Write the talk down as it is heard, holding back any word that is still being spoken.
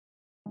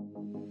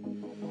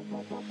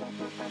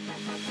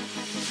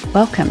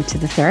Welcome to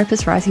the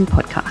Therapist Rising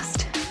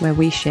podcast, where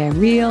we share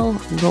real,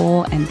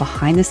 raw, and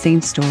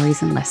behind-the-scenes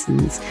stories and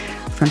lessons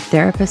from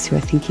therapists who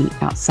are thinking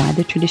outside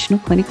the traditional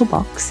clinical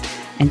box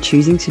and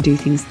choosing to do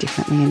things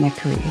differently in their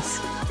careers.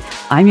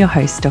 I'm your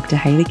host, Dr.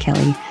 Hayley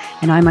Kelly,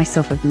 and I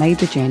myself have made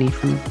the journey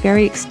from a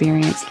very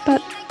experienced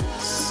but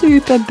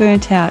super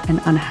burnt out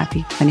and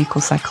unhappy clinical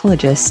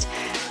psychologist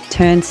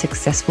turned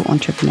successful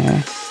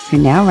entrepreneur who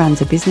now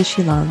runs a business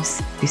she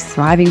loves, is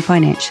thriving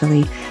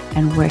financially,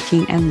 and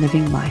working and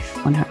living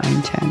life on her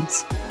own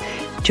terms.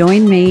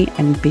 Join me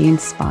and be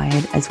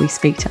inspired as we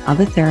speak to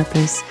other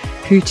therapists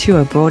who too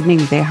are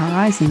broadening their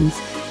horizons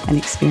and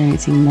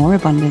experiencing more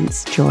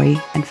abundance, joy,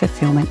 and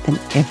fulfillment than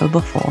ever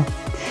before.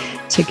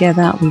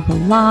 Together, we will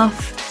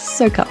laugh,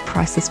 soak up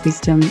priceless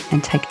wisdom,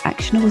 and take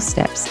actionable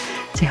steps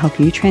to help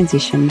you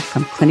transition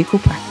from clinical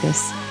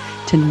practice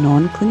to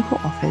non-clinical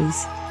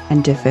offers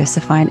and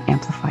diversify and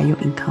amplify your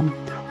income,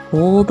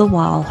 all the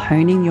while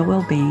honing your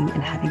well-being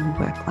and having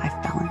work-life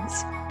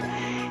balance.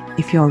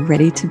 If you're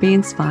ready to be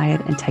inspired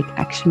and take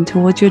action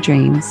towards your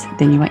dreams,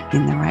 then you are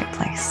in the right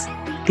place.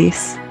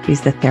 This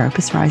is the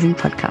Therapist Rising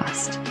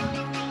podcast.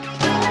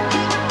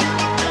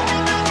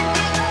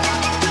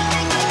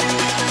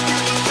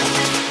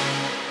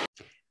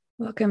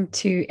 Welcome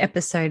to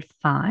episode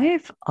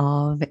 5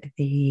 of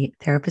the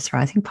Therapist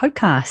Rising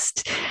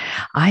podcast.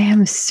 I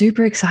am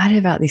super excited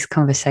about this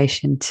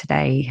conversation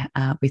today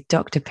with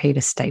Dr.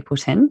 Peta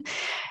Stapleton.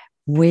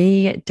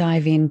 We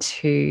dive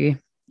into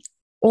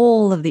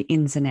all of the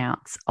ins and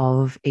outs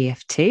of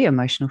EFT,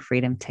 Emotional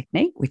Freedom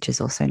Technique, which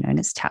is also known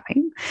as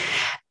tapping,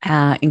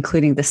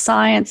 including the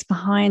science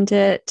behind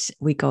it.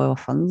 We go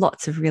off on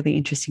lots of really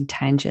interesting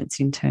tangents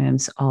in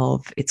terms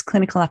of its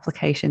clinical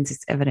applications,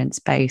 its evidence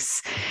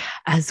base,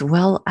 as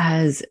well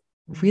as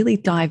really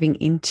diving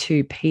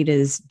into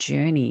Peta's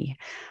journey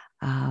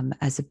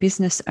as a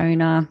business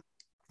owner,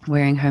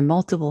 wearing her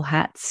multiple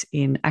hats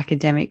in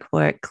academic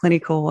work,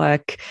 clinical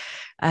work,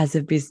 as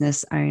a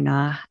business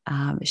owner.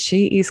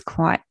 She is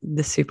quite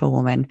the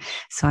superwoman.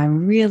 So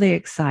I'm really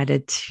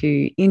excited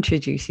to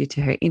introduce you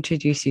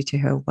to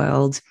her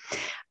world.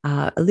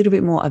 A little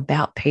bit more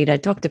about Peta.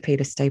 Dr.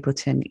 Peta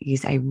Stapleton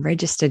is a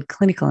registered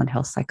clinical and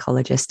health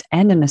psychologist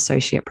and an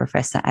associate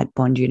professor at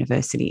Bond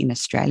University in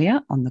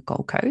Australia on the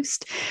Gold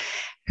Coast,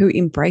 who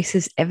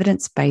embraces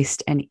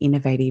evidence-based and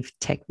innovative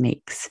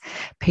techniques.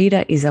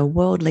 Peta is a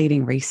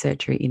world-leading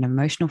researcher in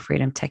emotional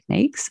freedom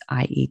techniques,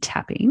 i.e.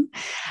 tapping,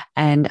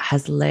 and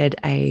has led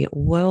a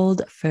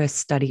world-first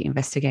study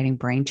investigating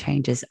brain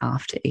changes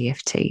after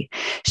EFT.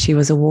 She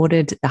was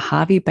awarded the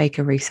Harvey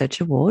Baker Research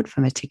Award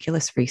for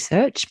meticulous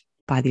research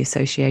by the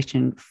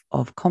Association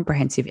of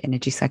Comprehensive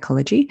Energy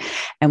Psychology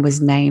and was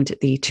named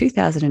the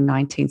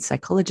 2019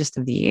 Psychologist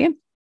of the Year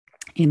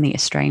in the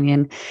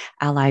Australian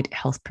Allied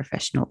Health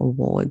Professional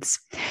Awards.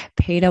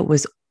 Peta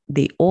was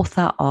the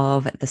author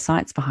of The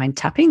Science Behind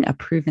Tapping, a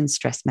proven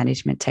stress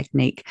management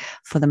technique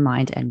for the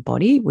mind and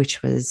body,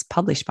 which was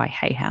published by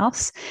Hay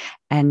House.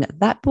 And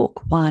that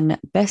book won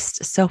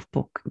Best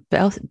Self-Help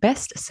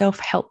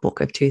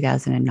Book of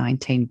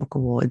 2019 Book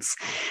Awards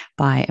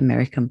by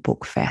American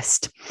Book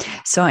Fest.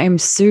 So I'm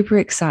super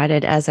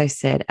excited. As I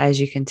said,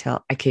 as you can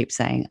tell, I keep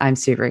saying I'm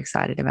super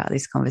excited about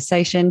this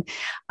conversation.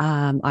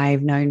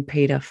 I've known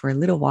Peta for a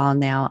little while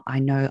now. I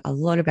know a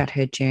lot about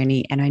her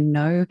journey, and I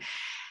know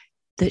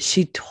that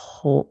she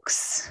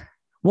walks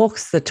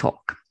the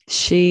talk.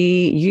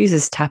 She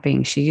uses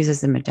tapping. She uses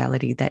the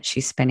modality that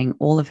she's spending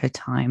all of her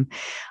time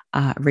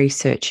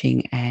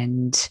researching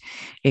and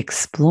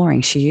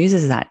exploring. She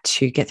uses that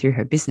to get through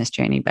her business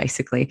journey,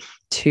 basically,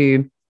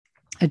 to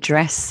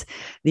address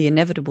the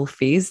inevitable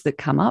fears that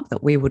come up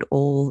that we would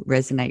all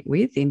resonate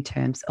with in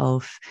terms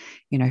of,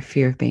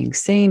 fear of being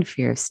seen,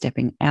 fear of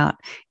stepping out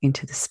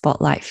into the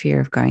spotlight, fear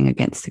of going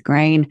against the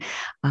grain.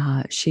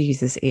 She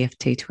uses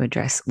EFT to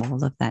address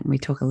all of that. And we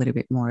talk a little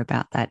bit more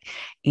about that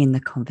in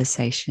the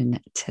conversation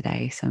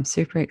today. So I'm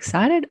super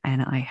excited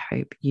and I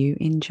hope you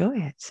enjoy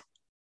it.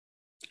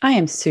 I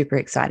am super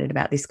excited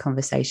about this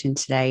conversation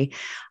today.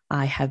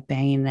 I have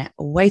been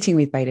waiting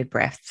with bated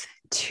breath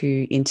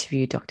to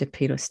interview Dr.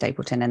 Peta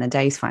Stapleton, and the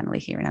day is finally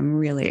here, and I'm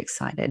really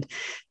excited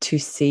to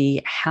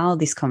see how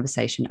this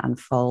conversation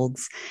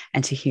unfolds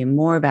and to hear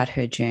more about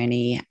her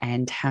journey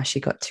and how she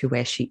got to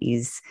where she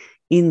is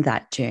in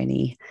that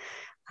journey.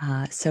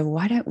 So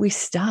why don't we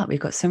start? We've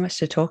got so much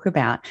to talk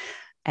about.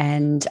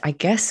 And I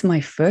guess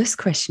my first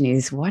question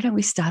is, why don't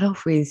we start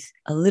off with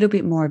a little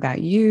bit more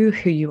about you,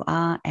 who you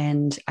are,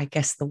 and I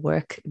guess the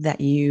work that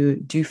you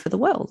do for the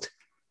world?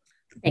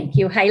 Thank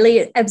you,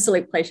 Hayley.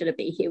 Absolute pleasure to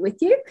be here with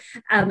you.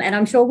 And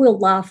I'm sure we'll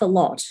laugh a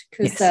lot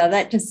because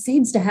that just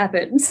seems to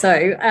happen.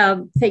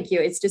 So thank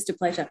you. It's just a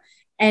pleasure.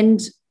 And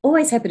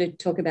always happy to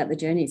talk about the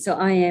journey. So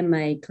I am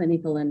a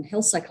clinical and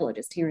health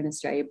psychologist here in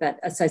Australia, but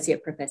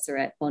associate professor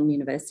at Bond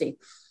University.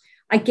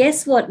 I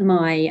guess what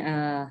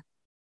my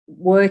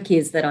work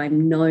is that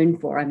I'm known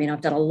for, I mean,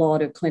 I've done a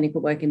lot of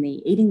clinical work in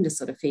the eating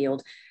disorder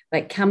field,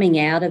 but coming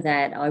out of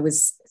that, I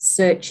was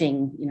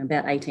searching,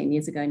 about 18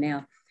 years ago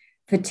now,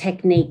 for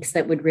techniques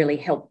that would really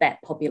help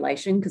that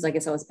population, because I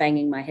guess I was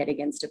banging my head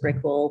against a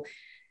brick wall,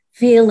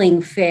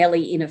 feeling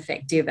fairly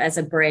ineffective as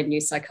a brand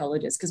new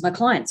psychologist because my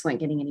clients weren't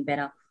getting any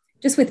better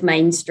just with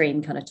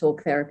mainstream kind of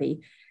talk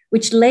therapy,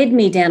 which led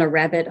me down a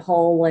rabbit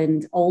hole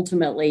and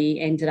ultimately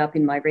ended up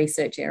in my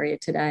research area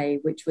today,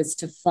 which was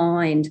to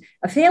find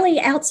a fairly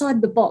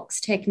outside the box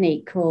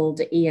technique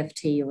called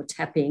EFT or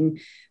tapping,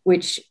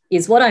 which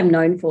is what I'm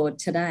known for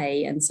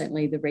today, and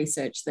certainly the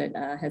research that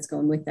has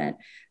gone with that.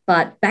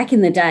 But back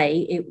in the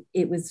day,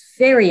 it was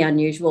very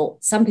unusual.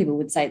 Some people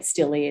would say it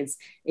still is,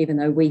 even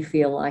though we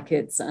feel like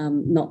it's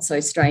not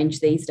so strange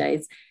these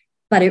days.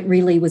 But it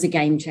really was a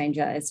game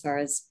changer as far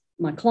as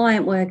my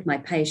client work, my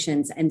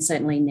patients, and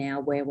certainly now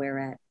where we're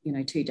at,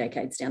 2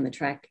 decades down the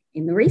track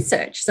in the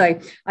research. So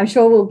I'm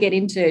sure we'll get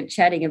into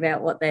chatting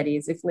about what that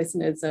is if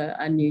listeners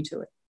are new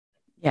to it.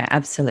 Yeah,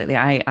 absolutely.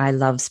 I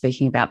love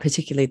speaking about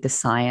particularly the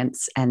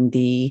science and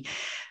the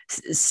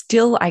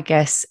still, I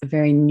guess,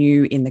 very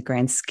new in the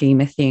grand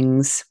scheme of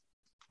things,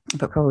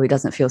 but probably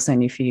doesn't feel so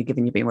new for you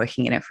given you've been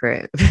working in it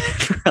for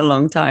a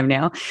long time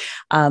now.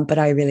 But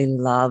I really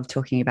love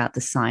talking about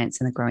the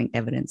science and the growing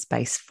evidence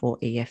base for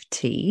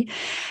EFT.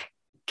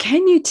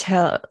 Can you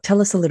tell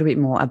us a little bit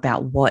more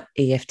about what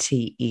EFT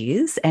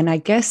is, and I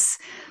guess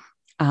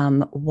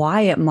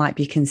why it might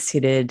be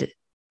considered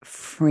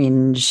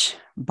fringe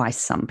by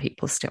some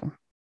people still?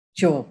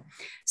 Sure.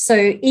 So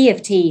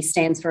EFT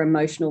stands for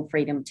Emotional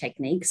Freedom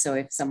Technique. So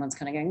if someone's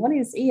kind of going, what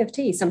is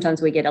EFT?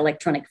 Sometimes we get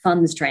electronic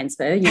funds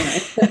transfer,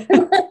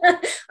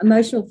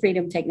 Emotional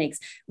Freedom Techniques.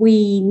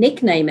 We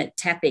nickname it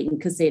tapping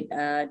because it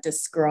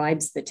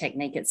describes the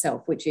technique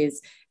itself, which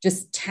is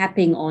just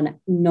tapping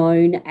on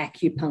known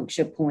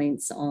acupuncture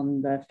points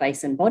on the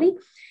face and body.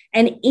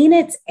 And in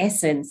its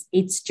essence,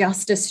 it's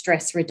just a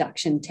stress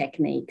reduction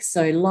technique.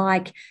 So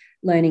like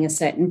learning a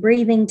certain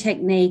breathing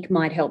technique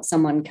might help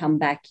someone come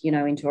back,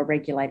 into a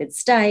regulated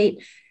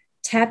state.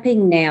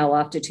 Tapping now,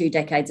 after 2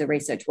 decades of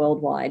research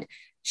worldwide,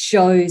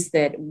 shows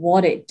that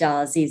what it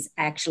does is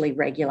actually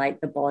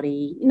regulate the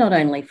body, not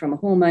only from a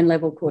hormone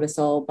level,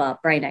 cortisol,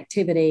 but brain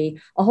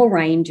activity, a whole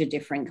range of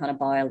different kind of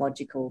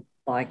biological,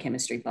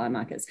 biochemistry,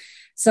 biomarkers.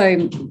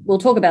 So we'll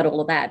talk about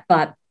all of that,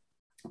 but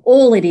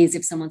all it is,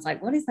 if someone's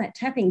like, what is that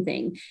tapping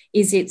thing,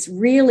 is it's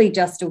really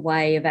just a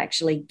way of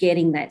actually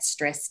getting that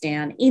stress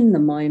down in the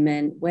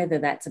moment, whether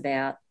that's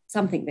about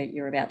something that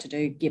you're about to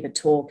do, give a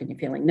talk and you're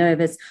feeling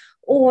nervous,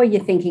 or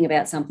you're thinking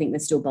about something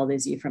that still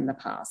bothers you from the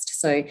past.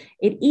 So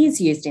it is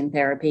used in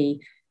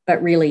therapy,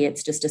 but really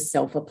it's just a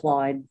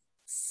self-applied,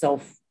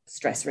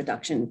 self-stress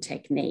reduction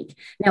technique.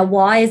 Now,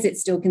 why is it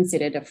still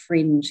considered a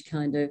fringe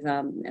kind of,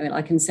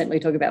 I can certainly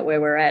talk about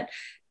where we're at.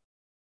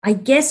 I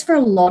guess for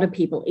a lot of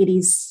people, it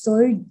is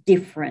so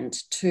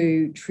different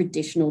to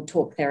traditional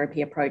talk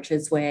therapy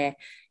approaches where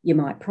you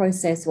might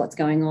process what's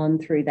going on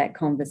through that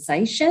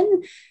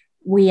conversation.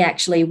 We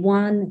actually,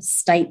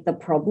 state the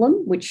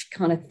problem, which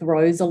kind of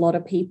throws a lot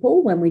of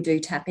people when we do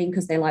tapping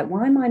because they're like,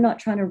 why am I not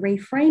trying to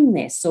reframe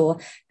this or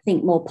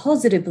think more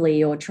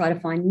positively or try to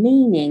find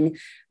meaning?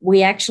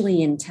 We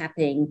actually, in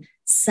tapping,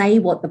 say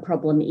what the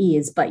problem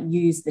is, but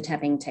use the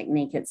tapping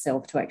technique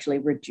itself to actually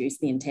reduce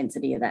the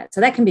intensity of that. So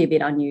that can be a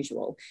bit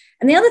unusual.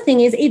 And the other thing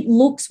is it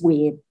looks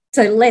weird.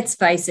 So let's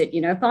face it,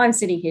 if I'm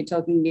sitting here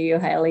talking to you,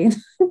 Hayley, and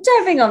I'm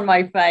tapping on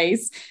my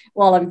face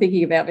while I'm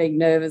thinking about being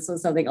nervous or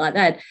something like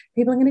that,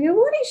 people are going to go,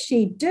 what is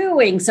she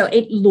doing? So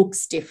it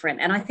looks different.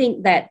 And I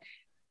think that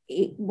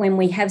when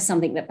we have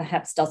something that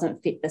perhaps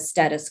doesn't fit the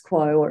status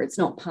quo or it's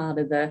not part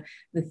of the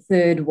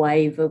third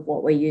wave of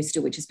what we're used to,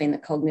 which has been the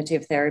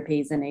cognitive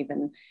therapies and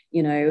even,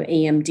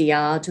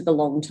 EMDR took a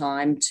long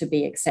time to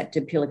be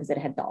accepted purely because it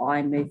had the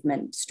eye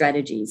movement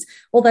strategies.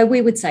 Although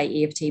we would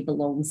say EFT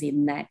belongs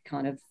in that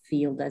kind of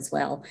field as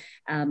well.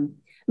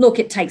 Look,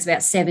 it takes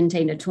about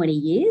 17 to 20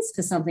 years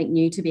for something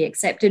new to be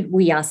accepted.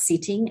 We are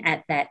sitting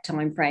at that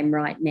time frame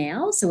right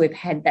now. So we've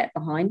had that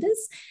behind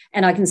us.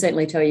 And I can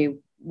certainly tell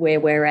you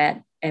where we're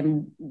at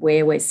and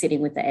where we're sitting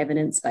with the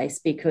evidence base,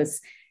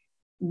 because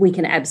we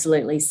can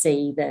absolutely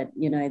see that,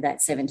 that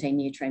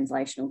 17-year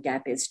translational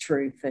gap is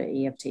true for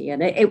EFT,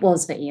 and it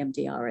was for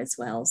EMDR as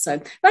well.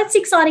 So that's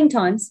exciting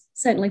times.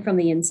 Certainly from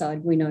the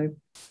inside, we know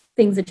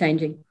things are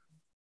changing.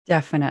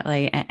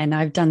 Definitely. And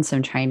I've done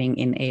some training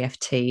in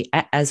EFT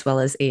as well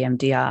as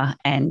EMDR,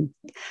 and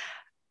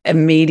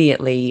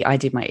immediately I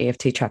did my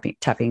EFT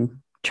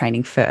tapping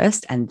training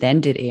first and then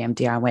did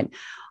EMDR. I went,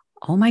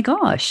 oh my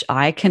gosh,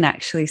 I can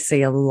actually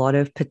see a lot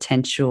of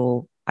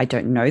potential. I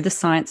don't know the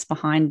science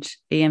behind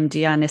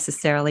EMDR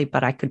necessarily,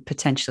 but I could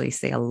potentially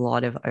see a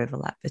lot of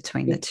overlap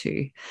between the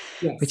two,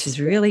 which is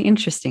really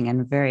interesting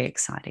and very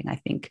exciting, I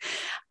think.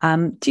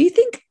 Do you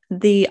think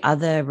the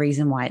other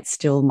reason why it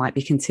still might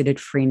be considered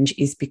fringe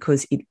is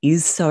because it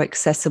is so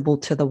accessible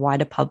to the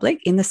wider public,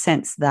 in the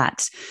sense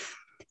that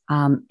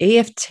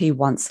EFT,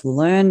 once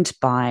learned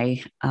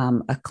by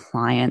a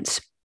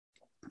client,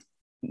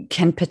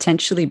 can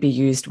potentially be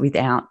used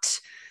without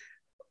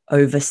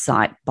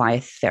oversight by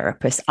a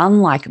therapist,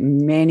 unlike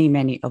many,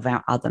 many of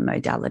our other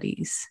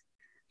modalities?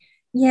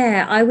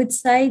 Yeah, I would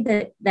say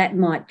that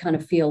might kind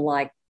of feel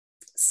like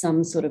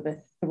some sort of a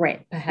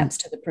threat, perhaps,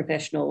 to the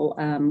professional,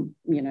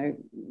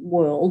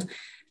 world,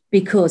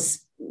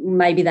 because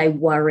maybe they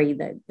worry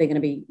that they're going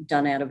to be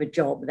done out of a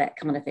job, that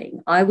kind of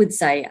thing. I would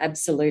say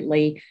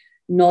absolutely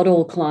not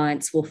all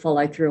clients will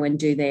follow through and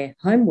do their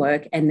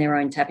homework and their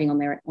own tapping on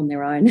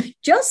their own,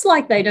 just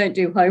like they don't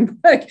do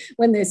homework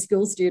when they're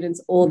school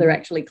students or they're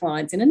actually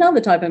clients in another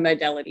type of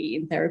modality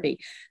in therapy.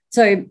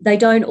 So they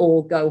don't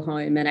all go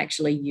home and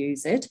actually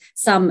use it.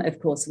 Some, of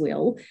course,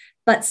 will,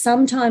 but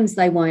sometimes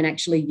they won't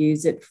actually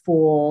use it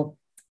for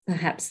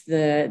perhaps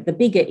the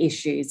bigger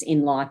issues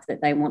in life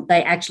that they want.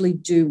 They actually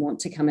do want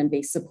to come and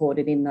be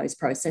supported in those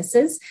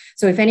processes.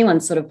 So if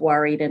anyone's sort of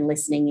worried and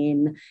listening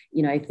in,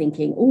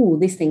 thinking, oh,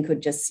 this thing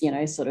could just,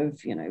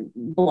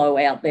 blow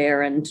out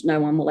there and no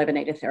one will ever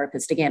need a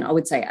therapist again, I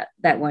would say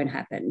that won't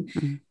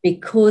happen,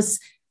 because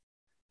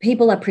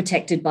people are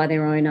protected by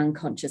their own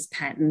unconscious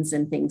patterns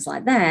and things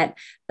like that.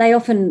 They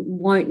often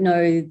won't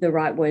know the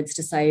right words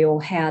to say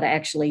or how to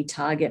actually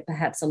target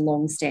perhaps a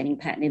long-standing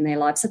pattern in their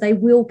life. So they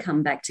will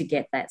come back to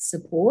get that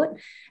support.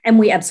 And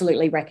we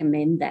absolutely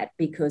recommend that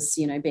because,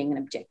 being an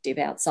objective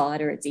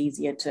outsider, it's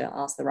easier to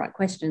ask the right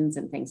questions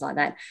and things like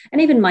that.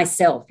 And even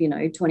myself,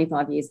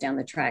 25 years down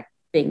the track,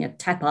 being a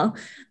tapper,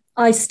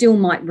 I still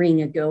might ring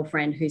a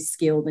girlfriend who's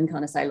skilled and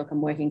kind of say, look,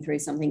 I'm working through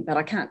something, but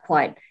I can't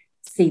quite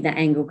see the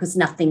angle because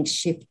nothing's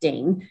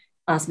shifting.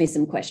 Ask me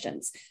some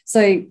questions.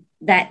 So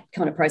that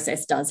kind of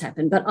process does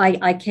happen. But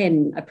I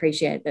can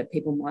appreciate that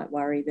people might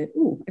worry that,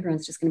 oh,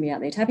 everyone's just going to be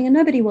out there tapping and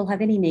nobody will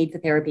have any need for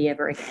therapy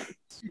ever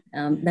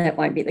again. That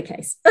won't be the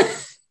case.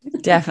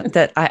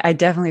 I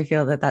definitely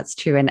feel that that's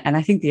true. And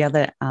I think the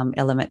other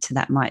element to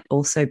that might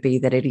also be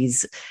that it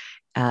is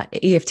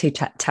EFT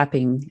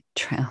tapping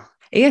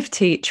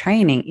EFT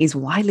training is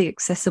widely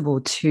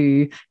accessible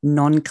to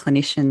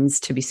non-clinicians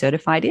to be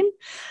certified in,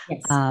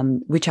 yes.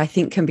 Which I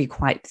think can be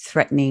quite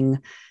threatening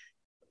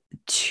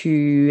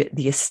to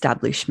the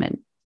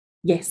establishment,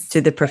 yes,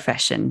 to the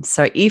profession.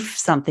 So if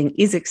something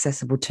is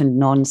accessible to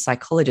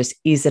non-psychologists,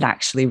 is it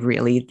actually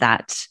really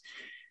that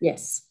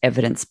yes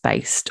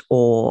evidence-based,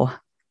 or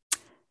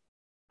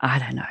I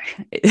don't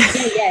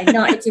know.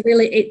 No,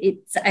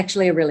 it's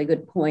actually a really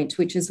good point,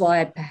 which is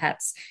why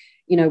perhaps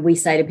we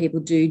say to people,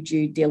 do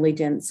due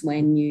diligence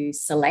when you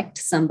select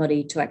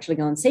somebody to actually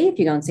go and see. If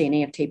you go and see an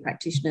EFT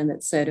practitioner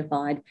that's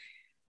certified,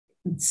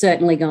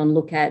 certainly go and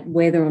look at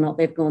whether or not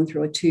they've gone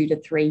through a 2 to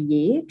 3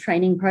 year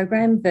training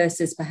program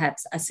versus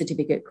perhaps a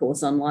certificate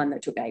course online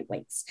that took 8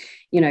 weeks.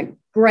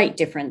 Great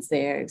difference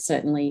there,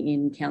 certainly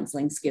in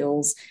counselling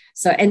skills.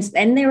 So,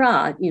 and there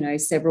are,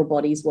 several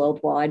bodies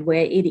worldwide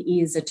where it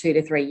is a 2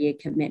 to 3 year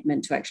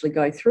commitment to actually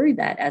go through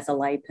that as a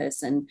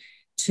layperson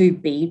to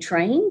be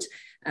trained.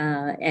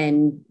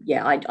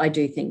 I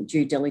do think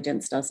due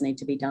diligence does need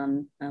to be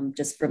done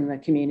just from the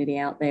community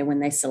out there when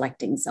they're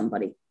selecting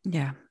somebody.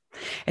 Yeah,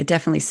 it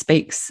definitely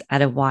speaks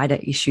at a wider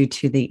issue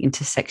to the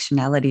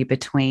intersectionality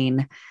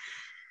between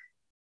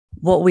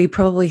what we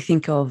probably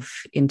think of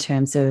in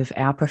terms of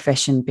our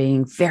profession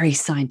being very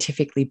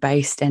scientifically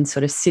based and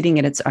sort of sitting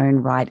in its own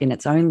right, in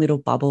its own little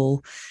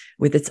bubble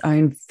with its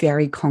own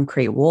very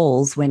concrete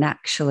walls, when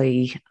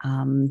actually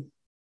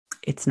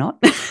it's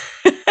not.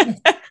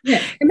 Yeah,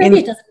 and maybe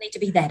it doesn't need to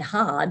be that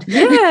hard.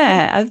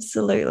 Yeah,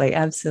 absolutely.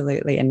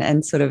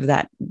 And sort of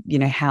that,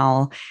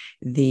 how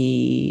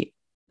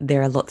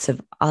there are lots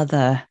of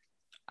other,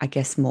 I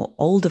guess, more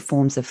older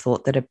forms of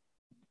thought that are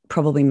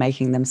probably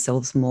making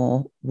themselves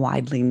more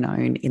widely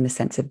known, in the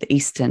sense of the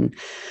Eastern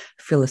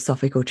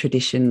philosophical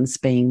traditions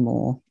being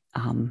more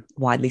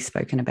widely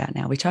spoken about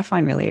now, which I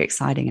find really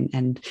exciting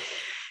and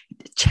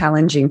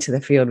challenging to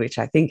the field, which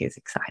I think is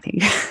exciting.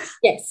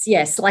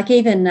 Yes. Like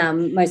even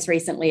most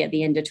recently at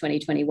the end of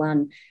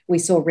 2021, we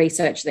saw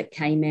research that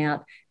came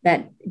out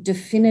that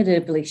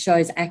definitively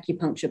shows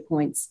acupuncture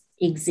points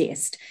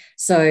exist.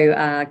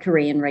 So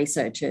Korean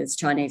researchers,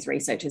 Chinese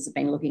researchers have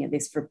been looking at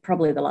this for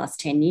probably the last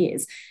 10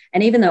 years.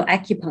 And even though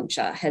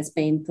acupuncture has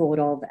been thought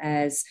of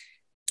as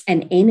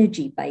an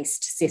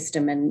energy-based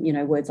system and,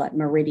 words like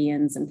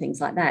meridians and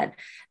things like that,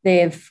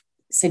 they've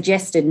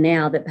suggested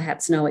now that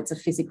perhaps no, it's a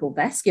physical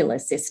vascular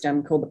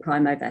system called the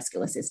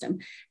primovascular system.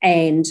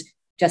 And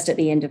just at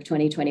the end of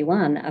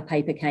 2021, a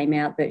paper came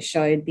out that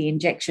showed the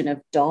injection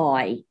of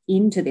dye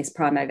into this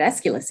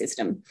primovascular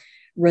system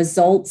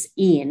results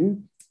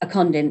in a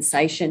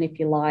condensation, if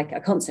you like, a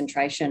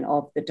concentration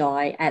of the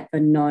dye at the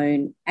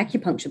known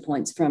acupuncture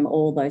points from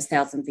all those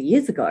thousands of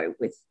years ago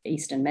with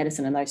Eastern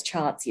medicine and those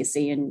charts you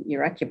see in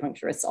your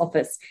acupuncturist's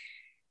office.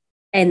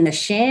 And the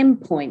sham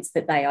points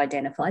that they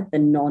identified, the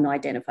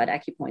non-identified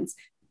acupoints,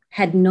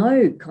 had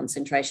no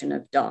concentration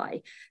of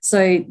dye.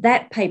 So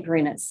that paper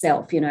in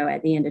itself,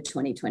 at the end of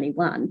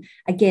 2021,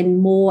 again,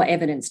 more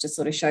evidence to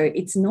sort of show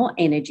it's not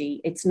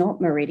energy, it's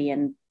not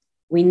meridian.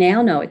 We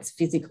now know it's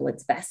physical,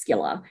 it's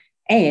vascular.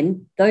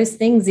 And those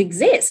things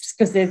exist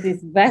because there's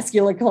this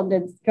vascular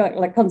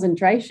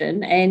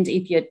concentration. And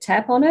if you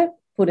tap on it,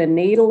 put a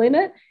needle in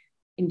it,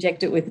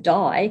 inject it with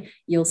dye,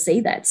 you'll see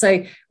that.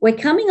 So we're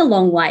coming a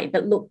long way,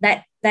 but look,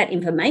 that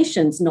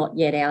information's not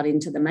yet out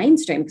into the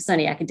mainstream, because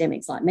only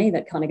academics like me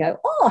that kind of go,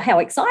 oh, how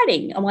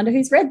exciting. I wonder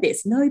who's read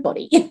this.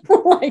 Nobody.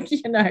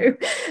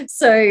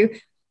 So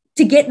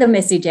to get the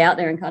message out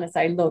there and kind of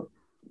say, look,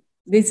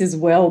 this is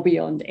well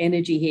beyond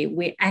energy here.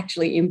 We're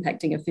actually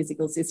impacting a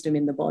physical system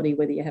in the body,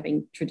 whether you're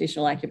having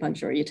traditional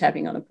acupuncture or you're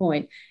tapping on a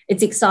point.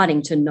 It's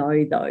exciting to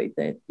know, though,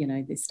 that,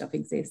 this stuff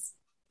exists.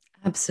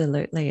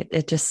 Absolutely.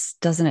 It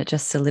just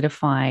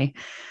solidify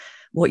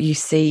what you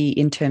see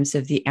in terms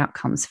of the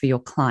outcomes for your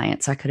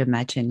clients. I could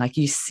imagine, like,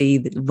 you see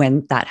that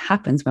when that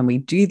happens, when we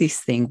do this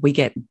thing, we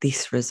get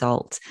this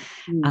result.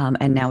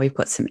 And now we've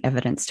got some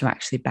evidence to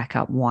actually back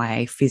up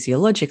why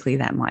physiologically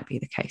that might be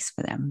the case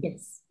for them.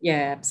 Yes.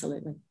 Yeah,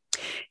 absolutely.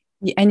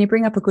 And you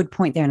bring up a good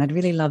point there. And I'd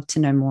really love to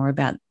know more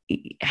about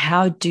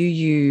how do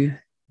you,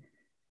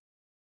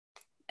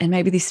 and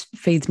maybe this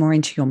feeds more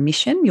into your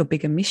mission, your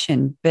bigger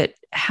mission, but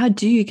how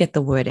do you get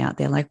the word out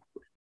there? Like,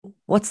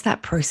 what's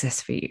that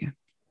process for you?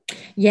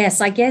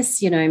 Yes, I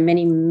guess,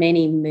 many,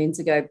 many moons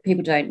ago,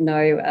 people don't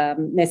know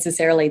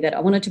necessarily that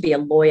I wanted to be a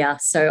lawyer.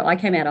 So I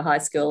came out of high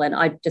school and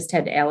I just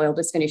had our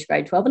eldest finish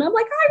grade 12. And I'm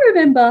like, I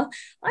remember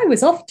I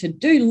was off to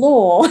do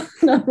law.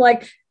 And I'm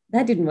like,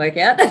 that didn't work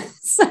out.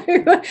 So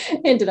I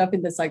ended up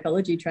in the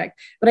psychology track.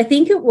 But I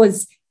think it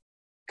was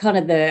kind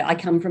of I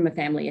come from a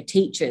family of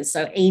teachers,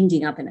 so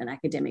ending up in an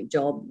academic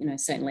job,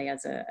 certainly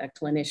as a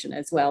clinician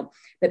as well,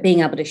 but being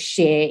able to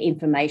share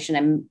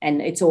information.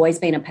 And it's always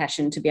been a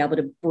passion to be able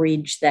to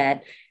bridge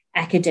that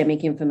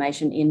academic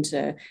information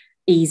into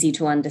easy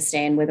to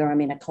understand, whether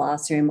I'm in a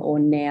classroom or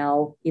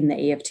now in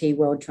the EFT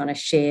world, trying to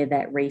share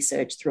that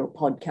research through a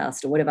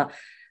podcast or whatever.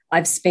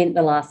 I've spent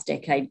the last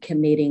decade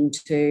committing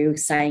to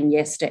saying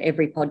yes to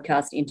every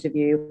podcast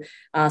interview,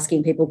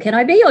 asking people, can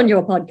I be on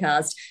your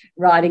podcast,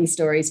 writing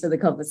stories for the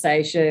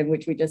conversation,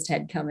 which we just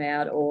had come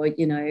out, or,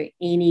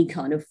 any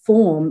kind of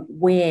form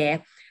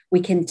where we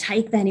can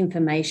take that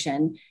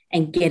information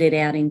and get it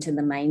out into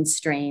the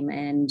mainstream.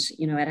 And,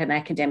 at an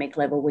academic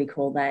level, we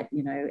call that,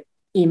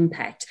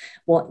 impact.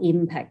 What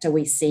impact are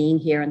we seeing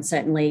here? And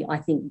certainly I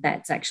think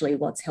that's actually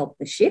what's helped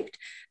the shift,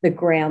 the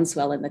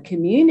groundswell in the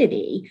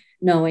community,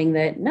 knowing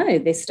that, no,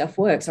 this stuff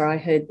works, or I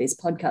heard this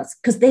podcast,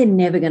 because they're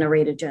never going to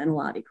read a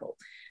journal article.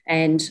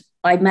 And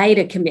I made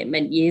a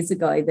commitment years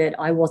ago that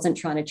I wasn't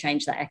trying to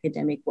change the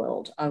academic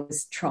world. I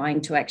was trying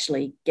to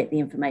actually get the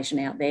information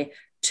out there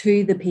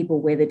to the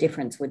people where the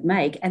difference would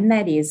make. And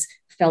that is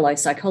fellow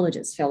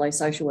psychologists, fellow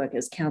social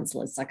workers,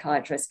 counsellors,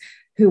 psychiatrists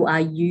who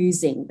are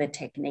using the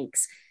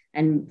techniques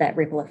and that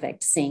ripple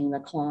effect, seeing the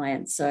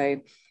client. So,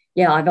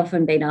 yeah, I've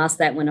often been asked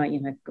that when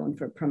I've gone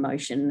for a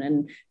promotion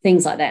and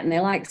things like that. And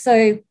they're like,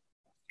 so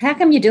how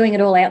come you're doing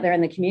it all out there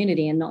in the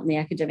community and not in the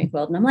academic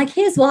world? And I'm like,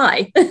 here's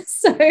why.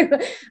 So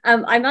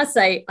I must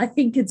say, I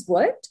think it's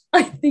worked.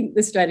 I think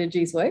the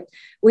strategy's worked.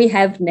 We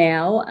have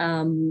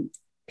now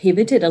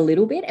pivoted a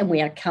little bit, and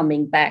we are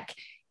coming back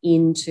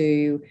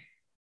into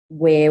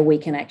where we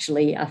can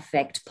actually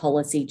affect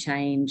policy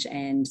change,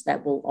 and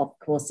that will of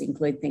course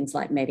include things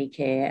like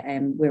Medicare,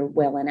 and we're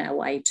well on our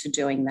way to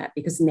doing that,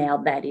 because now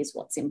that is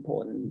what's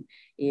important,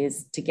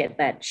 is to get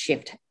that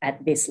shift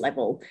at this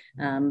level,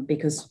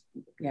 because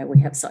we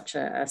have such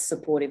a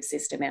supportive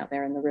system out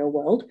there in the real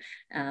world.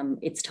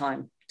 It's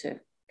time to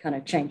kind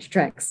of change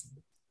tracks.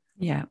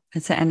 Yeah,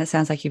 and it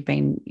sounds like you've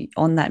been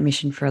on that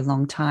mission for a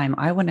long time.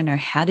 I want to know,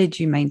 how did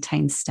you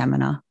maintain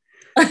stamina?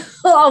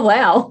 Oh,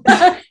 wow.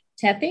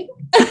 Tapping.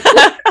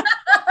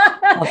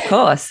 Of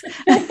course.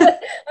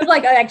 I'm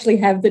like, I actually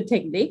have the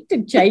technique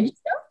to change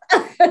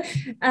stuff.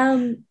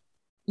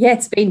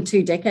 It's been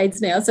 2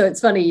 decades now. So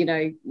it's funny,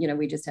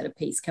 we just had a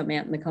piece come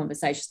out in the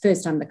conversation,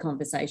 first time the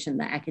conversation,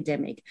 the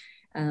academic,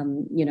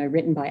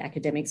 written by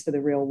academics for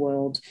the real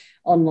world,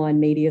 online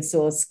media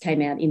source,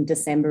 came out in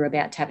December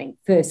about tapping,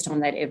 first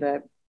time they'd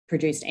ever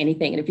produced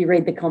anything. And if you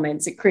read the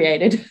comments, it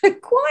created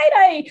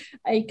quite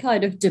a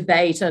kind of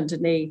debate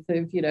underneath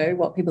of,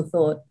 what people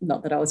thought.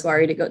 Not that I was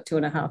worried, it got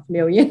 2.5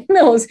 million.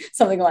 There was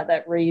something like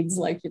that reads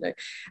like,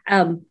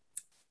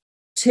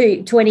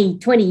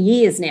 20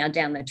 years now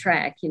down the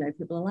track,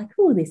 people are like,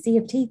 oh, this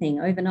EFT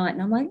thing overnight.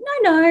 And I'm like,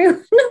 no,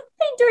 I've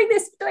been doing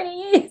this for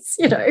 20 years,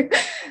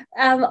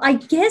 I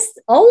guess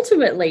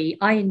ultimately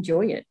I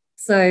enjoy it.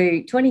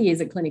 So 20 years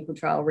of clinical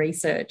trial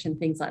research and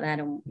things like that.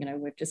 And,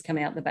 we've just come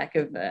out the back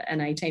of an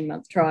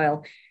 18-month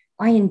trial.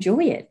 I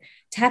enjoy it.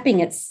 Tapping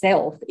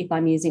itself, if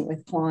I'm using it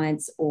with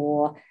clients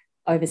or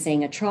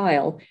overseeing a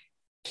trial,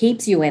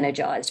 keeps you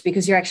energized,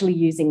 because you're actually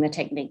using the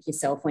technique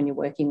yourself when you're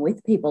working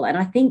with people. And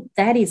I think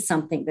that is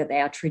something that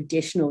our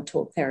traditional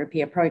talk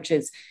therapy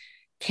approaches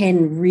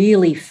can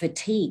really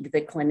fatigue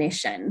the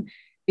clinician,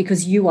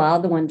 because you are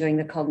the one doing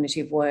the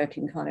cognitive work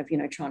and kind of,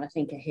 trying to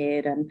think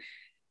ahead and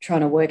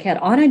trying to work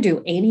out. I don't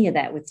do any of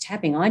that with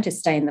tapping. I just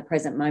stay in the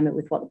present moment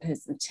with what the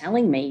person's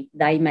telling me.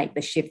 They make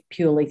the shift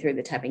purely through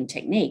the tapping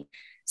technique.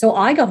 So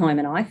I go home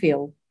and I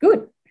feel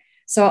good.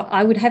 So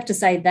I would have to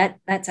say that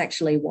that's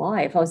actually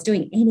why. If I was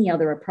doing any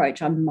other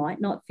approach, I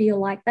might not feel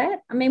like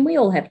that. I mean, we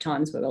all have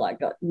times where we're like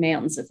got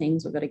mountains of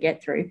things we've got to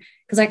get through,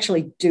 because I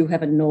actually do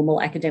have a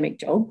normal academic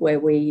job where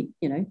we,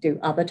 do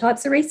other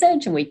types of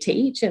research and we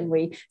teach and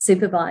we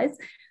supervise.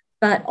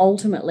 But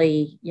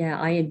ultimately, yeah,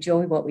 I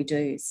enjoy what we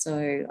do.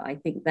 So I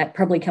think that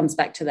probably comes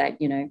back to that,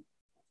 if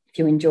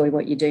you enjoy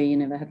what you do, you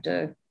never have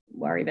to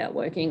worry about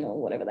working,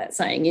 or whatever that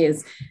saying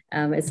is.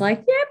 It's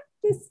like, yeah,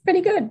 this is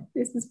pretty good.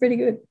 This is pretty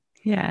good.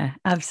 Yeah,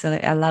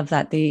 absolutely. I love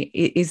that.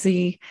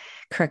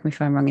 Correct me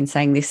if I'm wrong in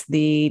saying this,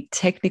 the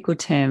technical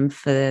term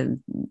for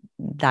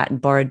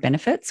that borrowed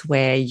benefits,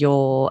 where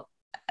you're,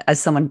 as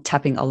someone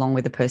tapping along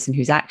with the person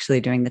who's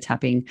actually doing the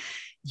tapping,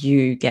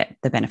 you get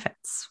the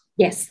benefits.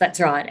 Yes,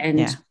 that's right.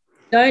 And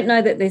don't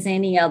know that there's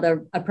any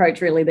other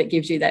approach really that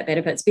gives you that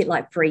benefit. It's a bit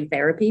like free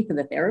therapy for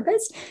the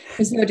therapist,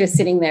 because you're just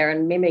sitting there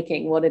and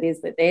mimicking what it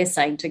is that they're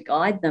saying to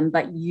guide them,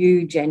 but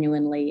you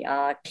genuinely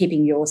are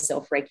keeping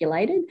yourself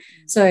regulated.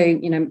 So,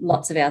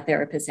 lots of our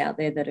therapists out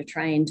there that are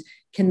trained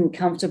can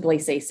comfortably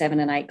see 7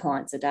 and 8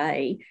 clients a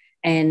day,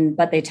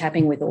 but they're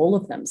tapping with all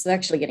of them. So they're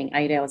actually getting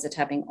 8 hours of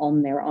tapping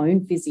on their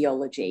own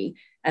physiology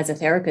as a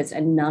therapist,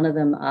 and none of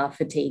them are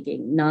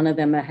fatiguing. None of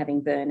them are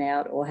having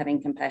burnout or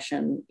having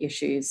compassion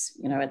issues,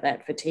 at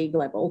that fatigue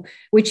level,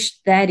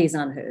 which that is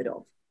unheard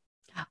of.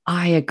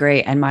 I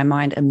agree. And my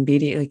mind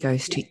immediately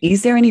goes to,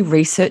 is there any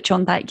research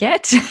on that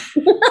yet?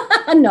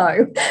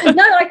 No,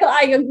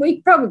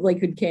 we probably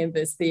could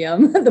canvass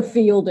the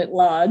field at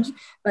large,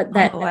 but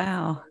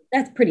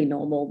that's pretty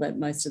normal that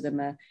most of them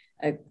are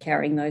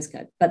carrying those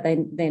codes, but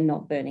they're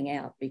not burning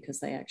out because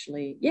they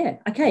actually,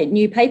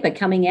 new paper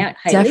coming out.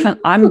 Hayley.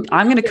 Definitely,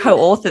 I'm going to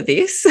co-author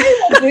this. We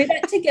will do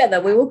that together.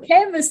 We will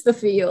canvass the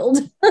field.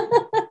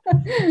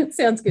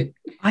 Sounds good.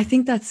 I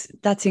think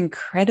that's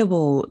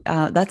incredible.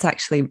 That's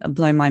actually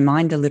blown my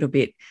mind a little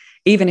bit,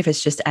 even if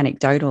it's just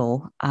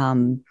anecdotal.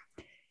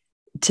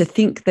 To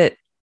think that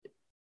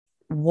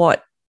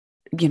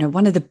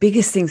one of the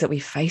biggest things that we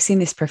face in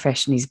this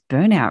profession is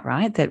burnout,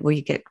 right? That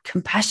we get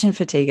compassion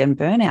fatigue and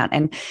burnout.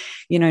 And,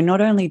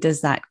 not only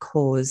does that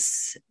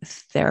cause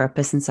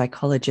therapists and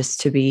psychologists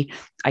to be,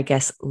 I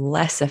guess,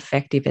 less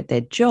effective at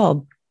their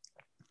job,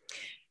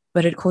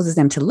 but it causes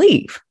them to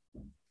leave.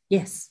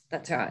 Yes,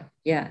 that's right.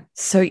 Yeah.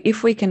 So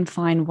if we can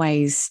find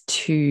ways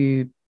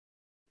to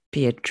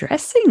be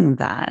addressing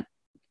that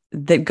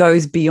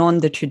goes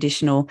beyond the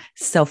traditional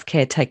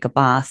self-care, take a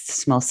bath,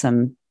 smell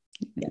some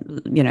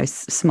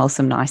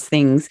nice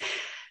things,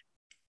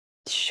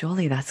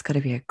 surely that's got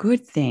to be a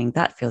good thing.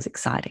 That feels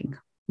exciting.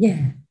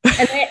 Yeah.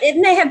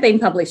 And there have been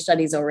published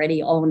studies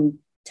already on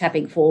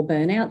tapping for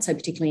burnout, so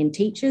particularly in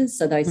teachers.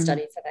 So those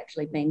studies have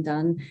actually been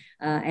done,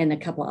 and a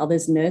couple of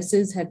others,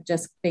 nurses, have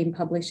just been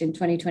published in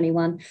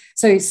 2021.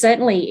 So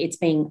certainly it's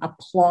being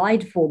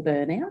applied for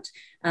burnout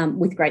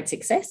with great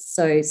success,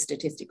 so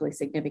statistically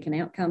significant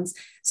outcomes.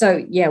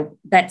 So, yeah,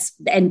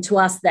 and to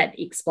us, that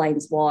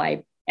explains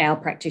why our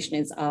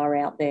practitioners are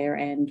out there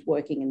and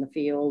working in the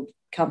field,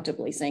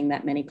 comfortably seeing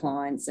that many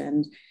clients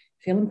and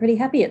feeling pretty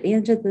happy at the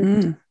end of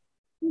the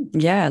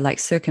Yeah, like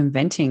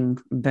circumventing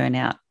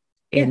burnout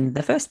in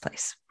the first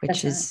place,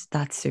 which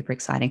that's super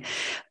exciting.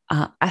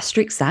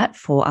 Asterisk that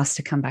for us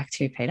to come back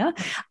to, Peta.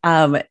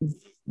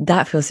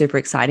 That feels super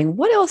exciting.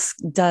 What else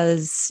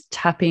is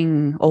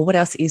tapping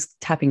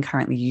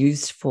currently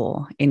used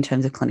for in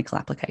terms of clinical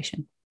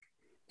application?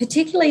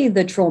 Particularly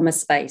the trauma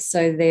space.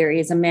 So there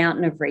is a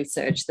mountain of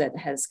research that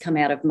has come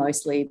out of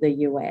mostly the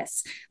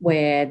US,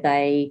 where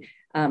they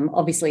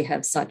obviously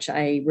have such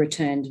a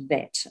returned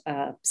vet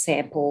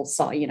sample,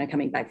 so,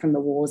 coming back from the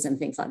wars and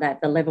things like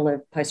that. The level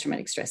of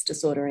post-traumatic stress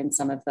disorder in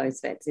some of those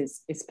vets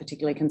is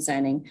particularly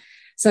concerning.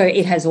 So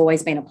it has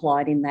always been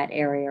applied in that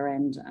area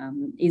and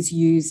is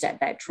used at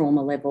that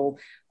trauma level,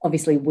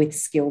 obviously with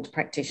skilled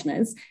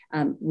practitioners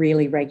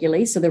really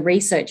regularly. So the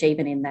research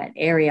even in that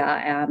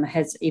area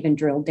has even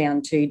drilled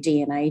down to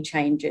DNA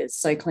changes.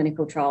 So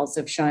clinical trials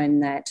have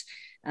shown that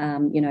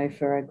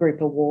for a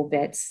group of war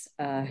vets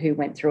who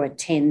went through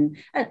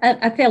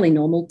a fairly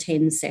normal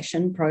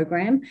 10-session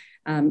program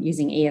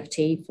using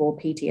EFT for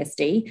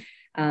PTSD,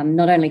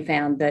 not only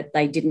found that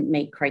they didn't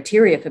meet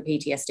criteria for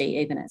PTSD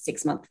even at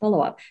 6-month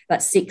follow-up,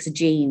 but 6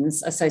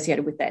 genes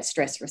associated with that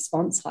stress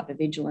response,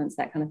 hypervigilance,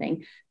 that kind of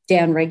thing,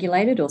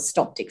 downregulated or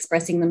stopped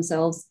expressing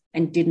themselves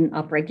and didn't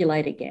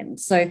upregulate again.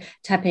 So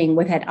tapping,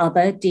 we've had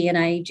other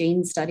DNA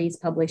gene studies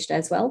published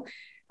as well,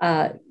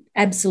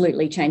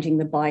 absolutely changing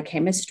the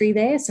biochemistry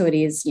there. So it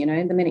is, the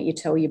minute you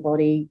tell your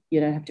body you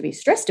don't have to be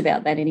stressed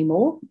about that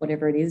anymore,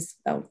 whatever it is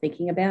they were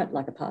thinking about,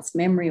 like a past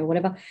memory or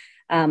whatever,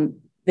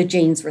 the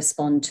genes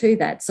respond to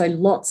that. So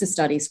lots of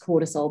studies,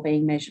 cortisol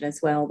being measured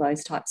as well,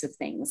 those types of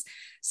things.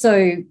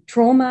 So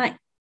trauma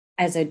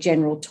as a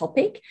general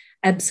topic,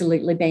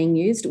 absolutely being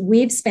used.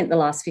 We've spent the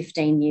last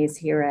 15 years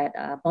here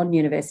at Bond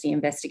University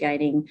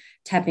investigating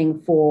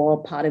tapping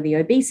for part of the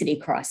obesity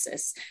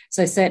crisis.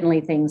 So certainly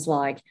things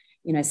like,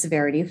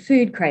 severity of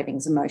food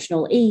cravings,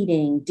 emotional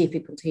eating,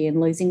 difficulty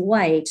in losing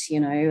weight,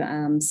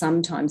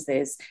 sometimes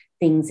there's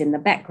things in the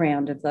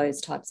background of those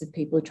types of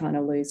people trying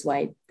to lose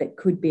weight that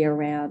could be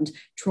around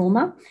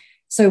trauma.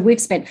 So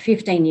we've spent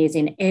 15 years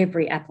in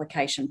every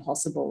application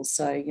possible.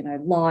 So, you know,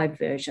 live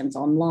versions,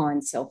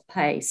 online,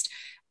 self-paced,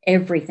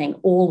 everything,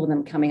 all of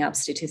them coming up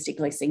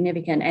statistically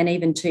significant, and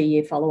even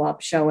 2-year follow-up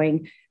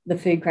showing the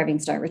food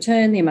cravings don't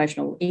return, the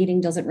emotional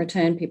eating doesn't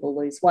return, people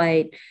lose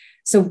weight.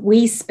 So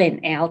we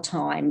spent our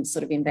time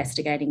sort of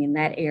investigating in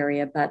that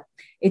area, but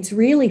it's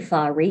really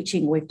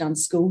far-reaching. We've done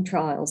school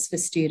trials for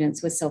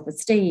students with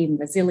self-esteem,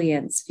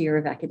 resilience, fear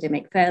of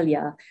academic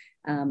failure.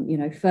 You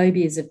know,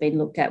 phobias have been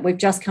looked at. We've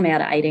just come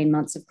out of 18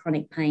 months of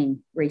chronic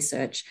pain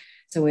research.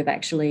 So we've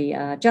actually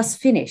just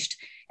finished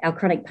our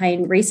chronic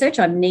pain research.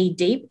 I'm knee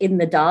deep in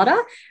the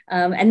data,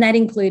 and that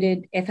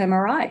included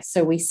fMRI.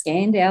 So we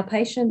scanned our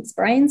patients'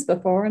 brains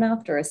before and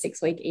after a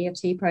 6-week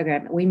EFT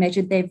program. We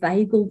measured their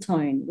vagal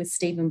tone with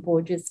Stephen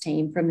Porges'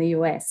 team from the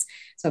US.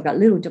 So I've got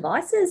little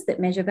devices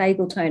that measure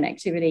vagal tone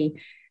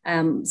activity.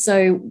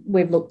 So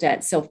we've looked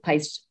at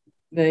self-paced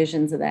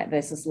versions of that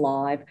versus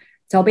live.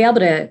 So I'll be able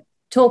to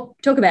talk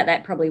about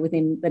that probably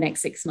within the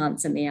next 6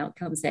 months and the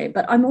outcomes there.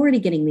 But I'm already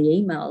getting the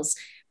emails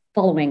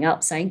following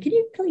up saying, can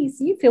you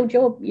please, you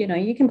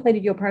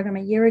completed your program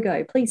a year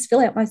ago, please fill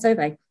out my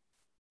survey.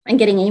 And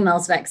getting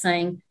emails back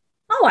saying,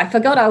 oh, I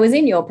forgot I was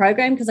in your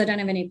program because I don't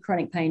have any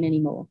chronic pain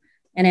anymore.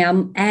 And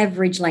our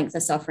average length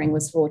of suffering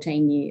was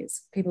 14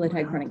 years. People had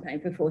had chronic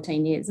pain for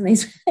 14 years. And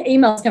these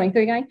emails coming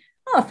through going,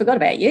 oh, I forgot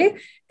about you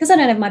because I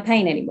don't have my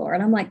pain anymore.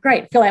 And I'm like,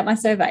 great, fill out my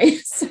survey.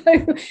 So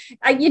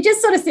you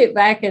just sort of sit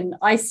back, and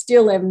I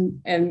still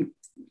am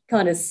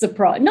kind of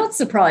surprised, not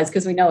surprised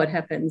because we know it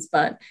happens,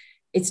 but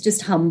it's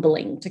just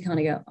humbling to kind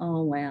of go,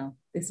 oh, wow,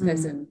 this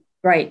person,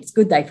 great. It's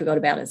good they forgot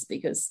about us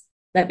because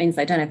that means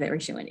they don't have their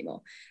issue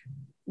anymore,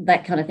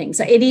 that kind of thing.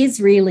 So it is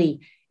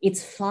really,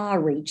 it's far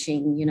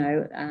reaching, you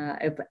know,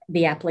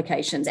 the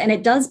applications. And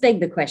it does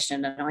beg the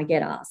question, and I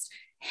get asked,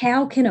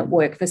 how can it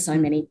work for so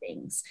many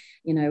things?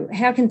 You know,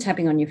 how can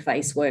tapping on your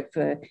face work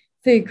for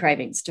food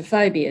cravings, to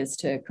phobias,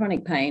 to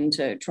chronic pain,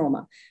 to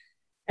trauma?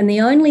 And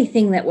the only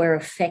thing that we're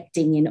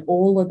affecting in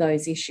all of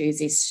those issues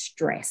is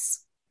stress.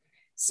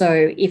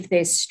 So if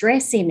there's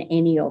stress in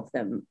any of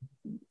them,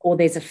 or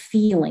there's a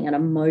feeling, an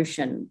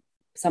emotion,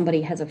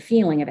 somebody has a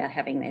feeling about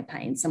having their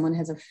pain, someone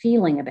has a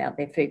feeling about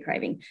their food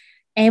craving,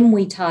 and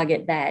we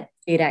target that,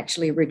 it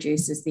actually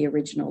reduces the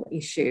original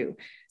issue.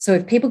 So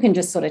if people can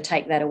just sort of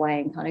take that away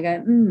and kind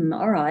of go,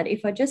 all right,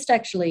 if I just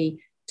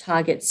actually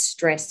target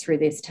stress through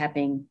this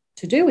tapping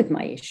to do with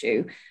my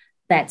issue,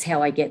 that's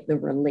how I get the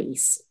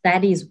release.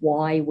 That is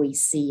why we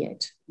see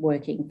it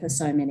working for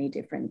so many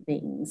different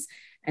things.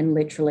 And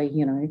literally,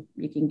 you know,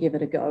 you can give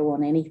it a go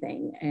on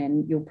anything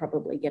and you'll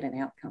probably get an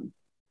outcome.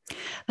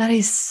 That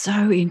is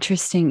so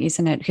interesting,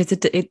 isn't it? Because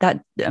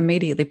that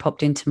immediately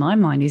popped into my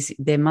mind is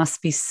there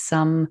must be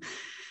some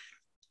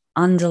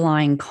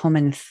underlying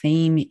common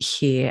theme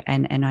here.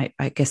 And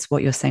I guess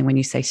what you're saying when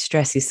you say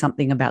stress is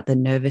something about the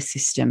nervous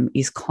system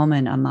is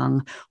common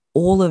among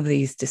all of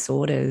these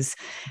disorders.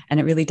 And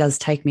it really does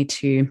take me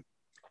to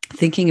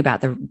thinking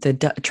about the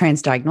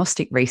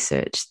transdiagnostic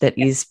research that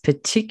is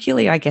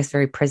particularly, I guess,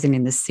 very present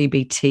in the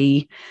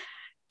CBT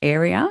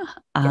area.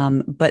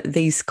 But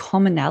these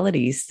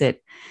commonalities that,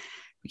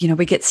 you know,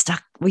 we get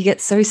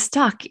so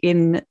stuck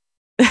in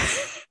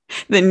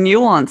the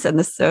nuance and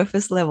the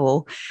surface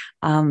level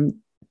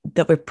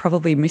that we're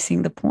probably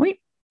missing the point.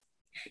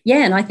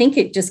 Yeah, and I think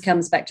it just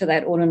comes back to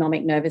that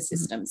autonomic nervous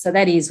system. So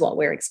that is what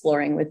we're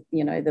exploring with,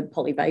 you know, the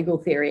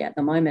polyvagal theory at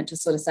the moment, to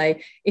sort of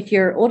say, if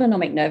your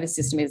autonomic nervous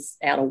system is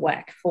out of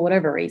whack for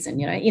whatever reason,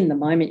 you know, in the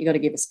moment you've got to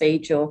give a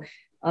speech, or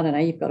I don't know,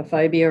 you've got a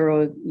phobia,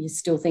 or you're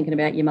still thinking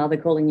about your mother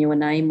calling you a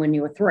name when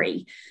you were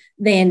 3,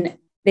 then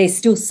there's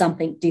still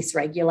something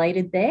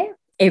dysregulated there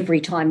every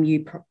time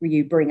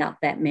you bring up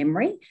that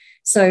memory.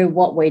 So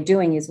what we're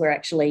doing is we're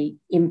actually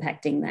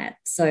impacting that.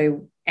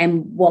 So,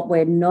 and what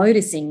we're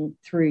noticing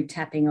through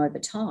tapping over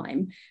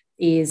time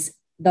is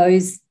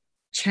those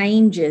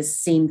changes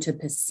seem to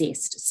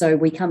persist. So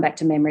we come back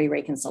to memory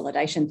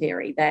reconsolidation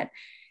theory, that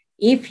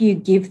if you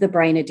give the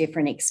brain a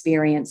different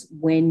experience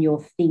when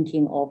you're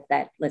thinking of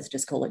that, let's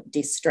just call it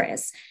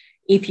distress,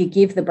 if you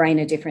give the brain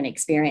a different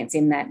experience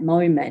in that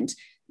moment,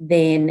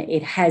 then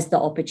it has the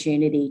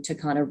opportunity to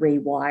kind of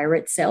rewire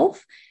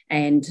itself,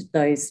 and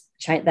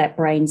that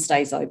brain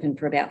stays open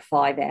for about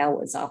 5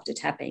 hours after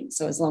tapping.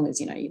 So as long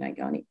as, you know, you don't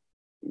go and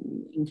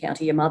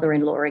encounter your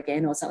mother-in-law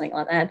again or something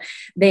like that,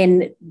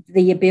 then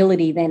the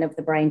ability then of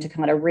the brain to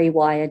kind of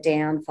rewire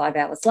down 5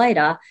 hours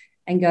later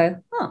and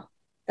go, oh,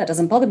 that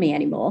doesn't bother me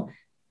anymore.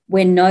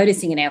 We're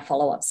noticing in our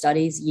follow-up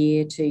studies 1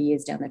 year, 2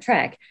 years down the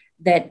track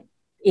that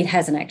it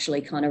hasn't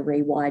actually kind of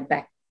rewired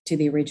back to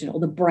the original.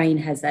 The brain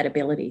has that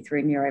ability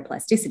through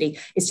neuroplasticity.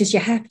 It's just you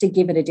have to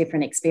give it a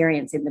different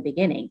experience in the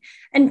beginning.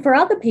 And for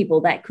other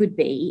people, that could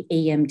be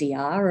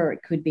EMDR, or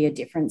it could be a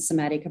different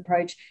somatic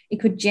approach. It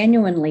could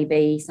genuinely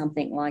be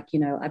something like, you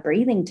know, a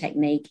breathing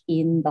technique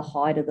in the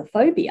height of the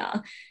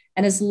phobia.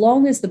 And as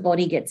long as the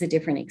body gets a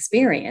different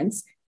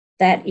experience,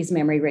 that is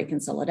memory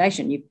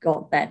reconsolidation. You've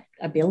got that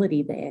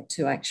ability there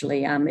to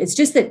actually, it's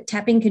just that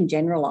tapping can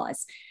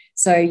generalize.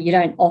 So you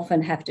don't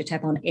often have to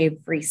tap on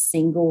every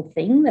single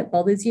thing that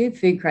bothers you.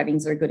 Food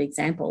cravings are a good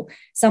example.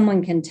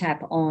 Someone can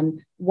tap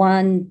on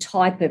one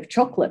type of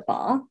chocolate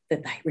bar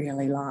that they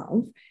really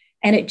love,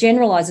 and it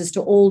generalizes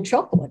to all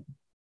chocolate.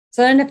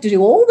 So they don't have to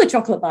do all the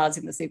chocolate bars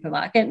in the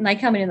supermarket, and they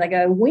come in and they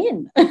go,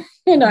 win,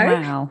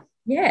 Wow.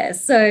 Yeah,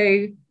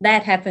 so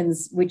that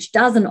happens, which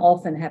doesn't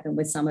often happen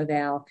with some of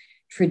our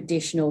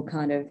traditional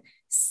kind of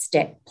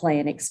step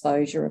plan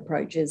exposure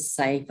approaches,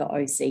 say for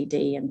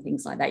OCD and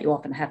things like that. You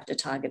often have to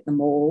target them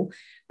all,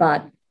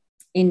 but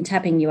in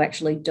tapping you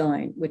actually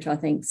don't, which I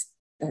think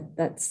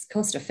that's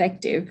cost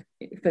effective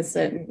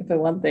for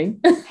one thing.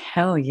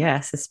 Hell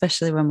yes,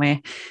 especially when we're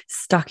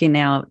stuck in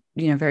our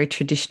very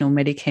traditional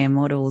Medicare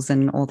models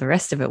and all the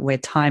rest of it, where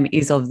time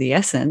is of the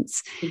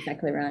essence.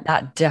 Exactly right.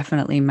 That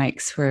definitely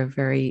makes for a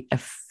very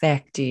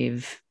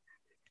effective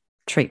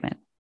treatment.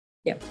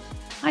 Yep.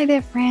 Hi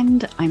there,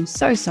 friend. I'm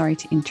so sorry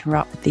to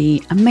interrupt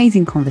the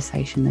amazing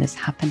conversation that is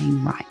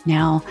happening right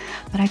now,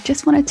 but I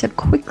just wanted to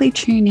quickly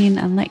tune in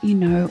and let you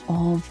know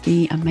of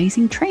the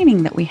amazing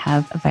training that we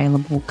have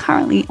available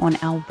currently on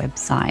our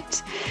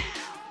website.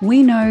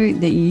 We know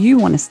that you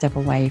want to step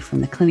away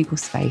from the clinical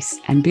space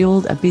and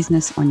build a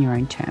business on your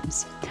own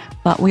terms,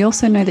 but we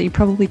also know that you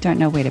probably don't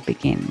know where to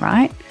begin,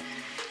 right?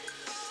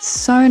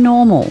 So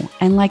normal,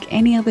 and like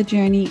any other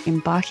journey,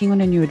 embarking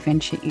on a new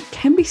adventure, it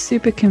can be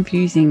super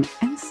confusing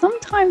and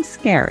sometimes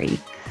scary.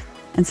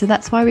 And so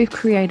that's why we've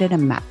created a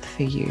map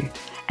for you.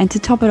 And to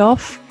top it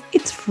off,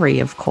 it's free,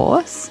 of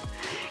course.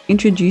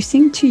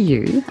 Introducing to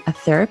you a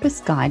therapist's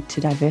guide to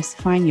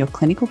diversifying your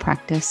clinical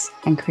practice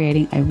and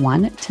creating a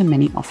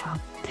one-to-many offer.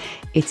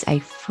 It's a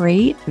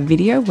free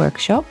video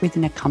workshop with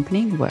an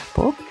accompanying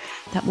workbook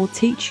that will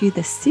teach you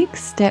the 6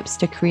 steps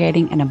to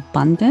creating an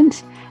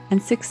abundant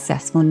and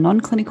successful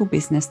non-clinical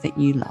business that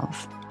you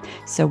love.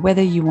 So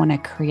whether you want to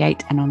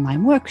create an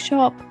online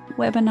workshop,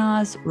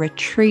 webinars,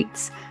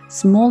 retreats,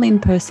 small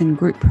in-person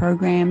group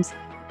programs,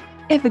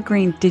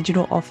 evergreen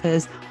digital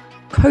offers,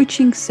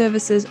 coaching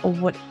services, or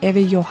whatever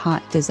your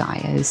heart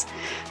desires,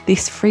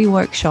 this free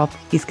workshop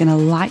is going to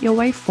light your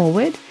way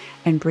forward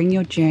and bring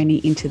your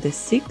journey into the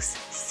 6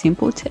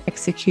 simple to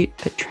execute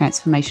but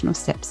transformational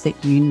steps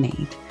that you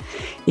need.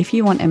 If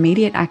you want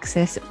immediate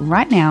access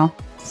right now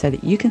so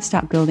that you can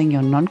start building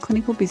your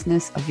non-clinical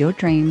business of your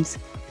dreams,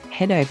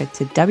 head over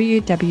to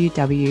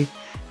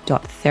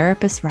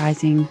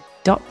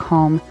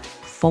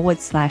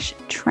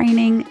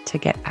www.therapistrising.com/training to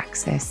get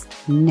access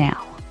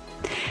now.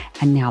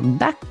 And now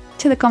back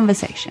to the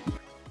conversation.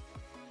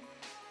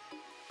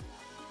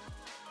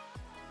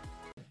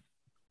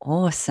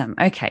 Awesome.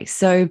 Okay,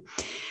 so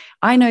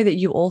I know that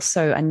you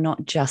also are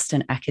not just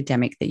an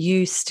academic, that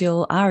you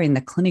still are in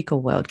the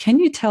clinical world. Can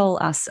you tell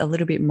us a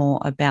little bit more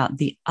about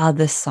the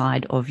other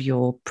side of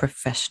your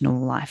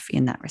professional life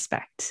in that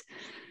respect?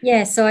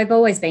 Yeah, so I've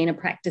always been a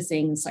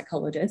practicing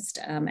psychologist,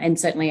 and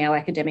certainly our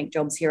academic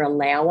jobs here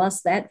allow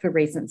us that for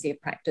recency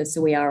of practice.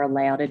 So we are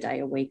allowed a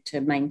day a week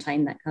to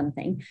maintain that kind of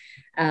thing.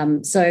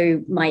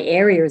 So my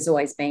area has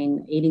always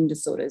been eating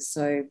disorders.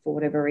 So for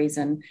whatever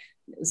reason,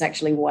 it was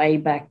actually way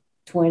back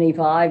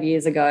 25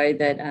 years ago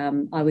that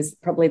I was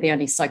probably the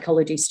only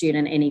psychology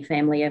student any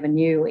family ever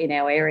knew in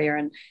our area,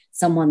 and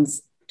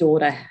someone's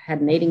daughter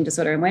had an eating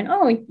disorder and went,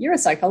 "Oh, you're a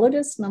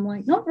psychologist?" And I'm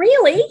like, "Not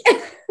really."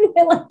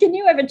 They're like, "Can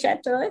you ever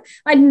chat to her?"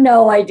 I had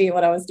no idea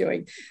what I was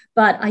doing,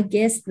 but I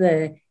guess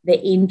the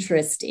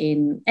interest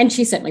in, and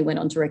she certainly went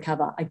on to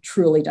recover. I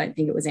truly don't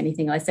think it was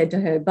anything I said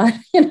to her, but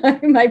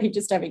maybe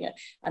just having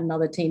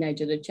another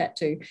teenager to chat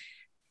to.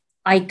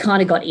 I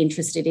kind of got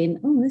interested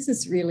in, this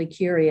is really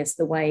curious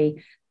the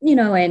way,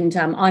 and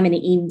I'm an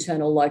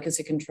internal locus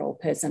of control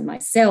person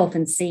myself,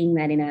 and seeing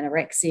that in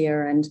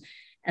anorexia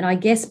and I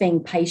guess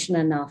being patient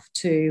enough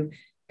to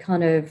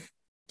kind of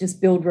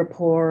just build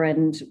rapport.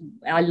 And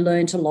I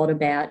learned a lot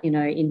about,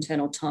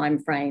 internal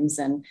timeframes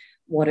and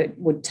what it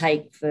would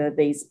take for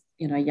these,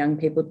 young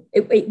people.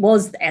 It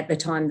was at the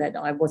time that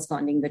I was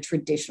finding the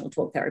traditional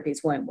talk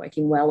therapies weren't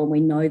working well. And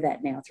we know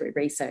that now through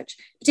research,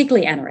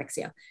 particularly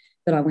anorexia,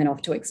 that I went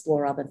off to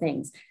explore other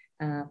things.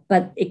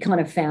 But it kind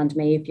of found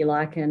me, if you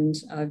like, and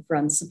I've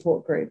run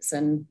support groups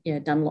and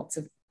done lots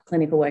of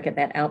clinical work at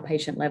that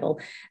outpatient level.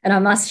 And I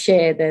must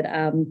share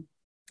that,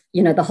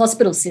 the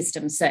hospital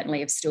systems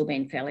certainly have still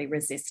been fairly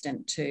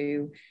resistant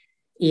to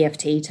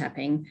EFT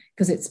tapping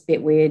because it's a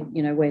bit weird,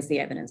 where's the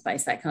evidence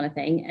base, that kind of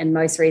thing. And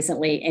most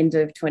recently, end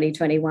of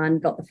 2021,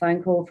 got the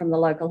phone call from the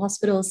local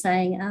hospital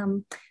saying,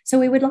 so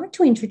we would like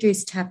to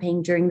introduce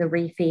tapping during the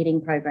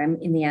refeeding program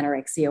in the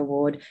anorexia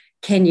ward.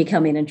 Can you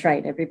come in and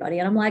train everybody?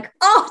 And I'm like,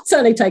 it's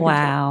only taken.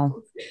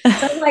 Wow. So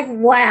I'm like,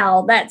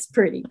 wow, that's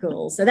pretty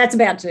cool. So that's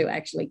about to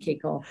actually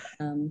kick off,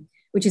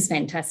 which is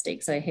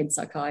fantastic. So head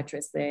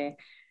psychiatrist there,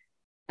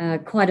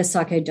 quite a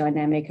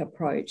psychodynamic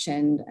approach.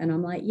 And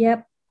I'm like,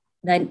 yep,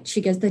 then she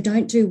goes, they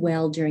don't do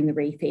well during the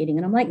refeeding.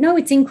 And I'm like, no,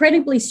 it's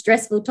incredibly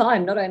stressful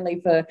time, not only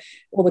for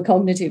all the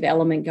cognitive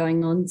element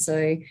going on.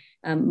 So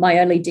my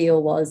only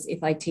deal was,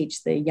 if I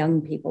teach the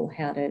young people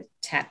how to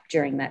tap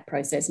during that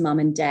process, mum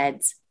and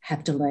dads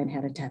have to learn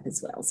how to tap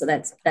as well. So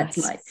that's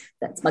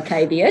my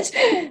caveat.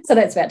 So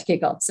that's about to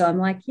kick off. So I'm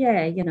like,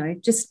 yeah,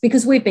 just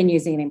because we've been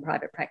using it in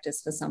private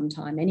practice for some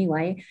time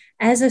anyway,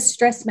 as a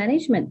stress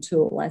management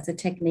tool, as a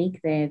technique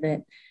there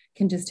that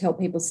can just help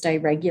people stay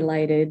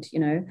regulated,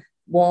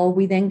 while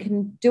we then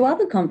can do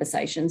other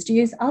conversations, to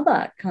use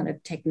other kind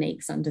of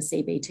techniques under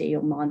CBT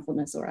or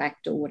mindfulness or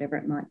ACT or whatever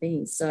it might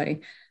be. So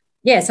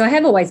I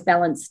have always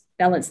balanced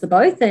the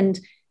both, and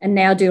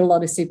now do a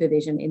lot of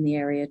supervision in the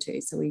area too.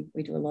 So we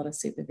do a lot of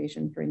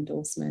supervision for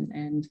endorsement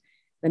and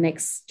the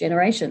next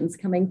generations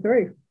coming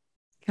through.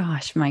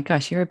 Gosh, my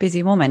gosh, you're a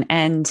busy woman.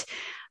 And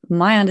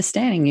my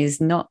understanding is,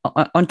 not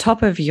on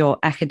top of your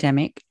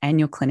academic and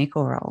your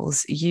clinical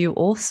roles, you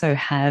also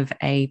have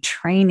a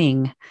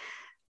training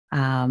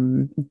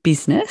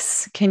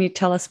business. Can you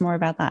tell us more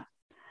about that?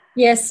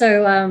 Yes.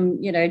 So,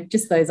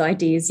 just those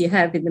ideas you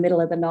have in the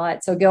middle of the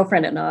night. So a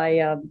girlfriend and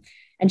I,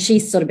 and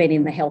she's sort of been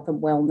in the health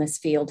and wellness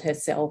field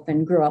herself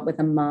and grew up with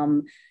a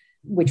mum,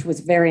 which was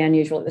very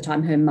unusual at the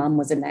time. Her mum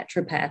was a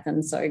naturopath,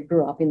 and so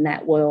grew up in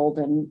that world.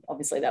 And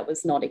obviously that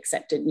was not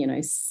accepted,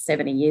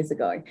 70 years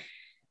ago.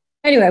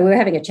 Anyway, we were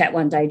having a chat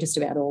one day just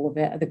about all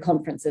of the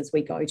conferences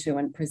we go to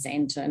and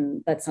present.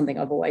 And that's something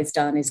I've always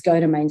done, is go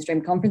to mainstream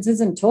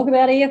conferences and talk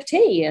about EFT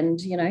and,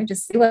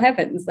 just see what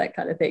happens, that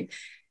kind of thing.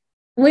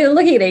 And we were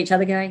looking at each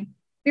other going,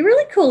 it'd be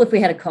really cool if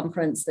we had a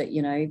conference that,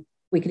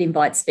 we could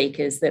invite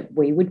speakers that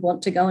we would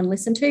want to go and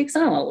listen to, because I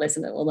don't want to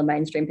listen to all the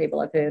mainstream people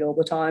I've heard all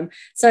the time.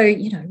 So,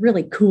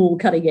 really cool,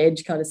 cutting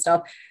edge kind of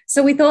stuff.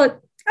 So we thought,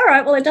 all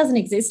right, well, it doesn't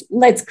exist,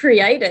 let's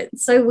create it.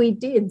 So we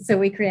did. So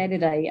we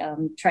created a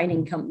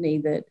training company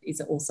that is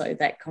also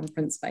that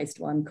conference-based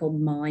one, called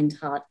Mind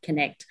Heart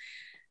Connect.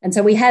 And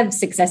so we have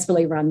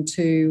successfully run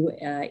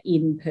 2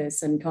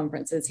 in-person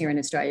conferences here in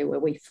Australia, where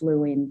we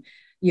flew in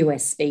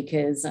US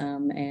speakers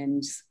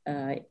and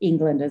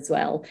England as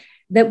well,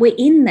 that were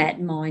in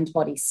that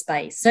mind-body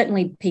space.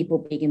 Certainly people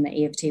big in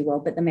the EFT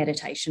world, but the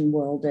meditation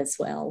world as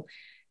well,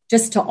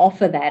 just to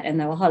offer that. And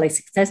they were highly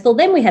successful.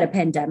 Then we had a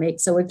pandemic,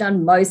 so we've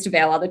done most of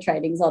our other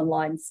trainings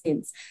online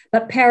since.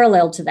 But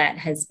parallel to that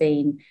has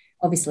been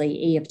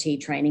obviously EFT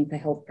training for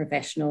health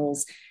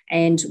professionals.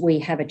 And we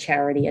have a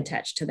charity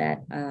attached to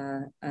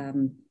that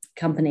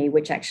company,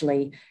 which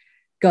actually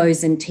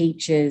goes and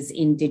teaches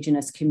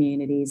Indigenous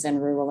communities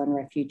and rural and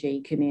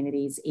refugee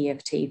communities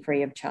EFT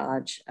free of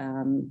charge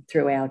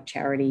through our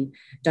charity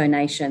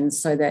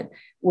donations, so that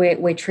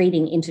we're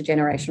treating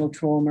intergenerational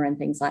trauma and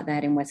things like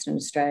that in Western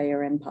Australia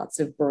and parts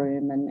of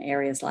Broome and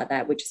areas like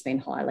that, which has been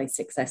highly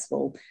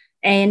successful.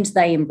 And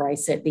they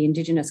embrace it. The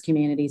Indigenous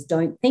communities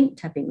don't think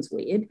tapping's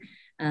weird.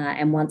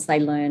 And once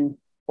they learn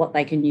what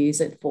they can use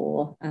it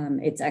for,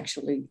 it's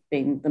actually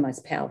been the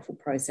most powerful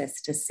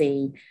process to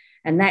see.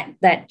 And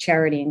that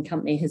charity and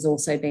company has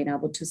also been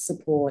able to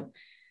support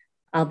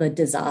other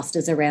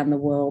disasters around the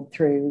world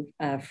through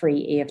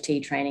free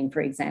EFT training.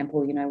 For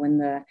example, when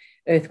the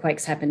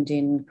earthquakes happened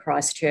in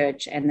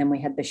Christchurch, and then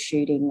we had the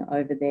shooting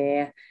over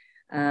there,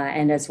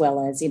 and as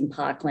well as in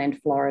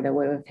Parkland, Florida,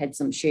 where we've had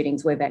some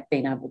shootings, we've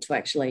been able to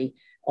actually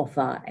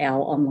offer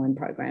our online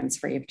programs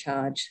free of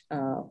charge,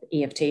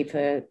 EFT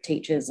for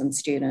teachers and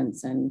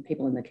students and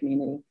people in the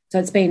community. So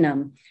it's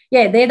been,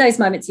 they're those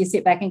moments you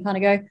sit back and kind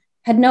of go,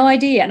 had no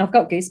idea, and I've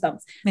got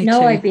goosebumps.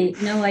 No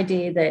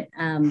idea that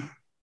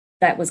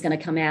that was going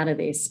to come out of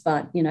this,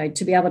 but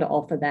to be able to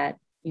offer that,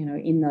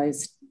 in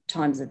those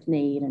times of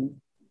need,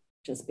 and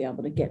just be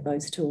able to get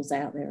those tools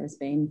out there has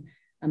been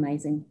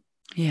amazing.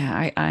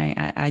 Yeah,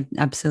 I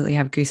absolutely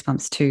have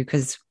goosebumps too,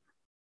 because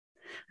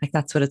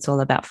that's what it's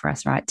all about for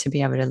us, right? To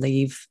be able to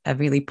leave a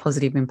really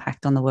positive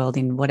impact on the world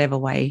in whatever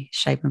way,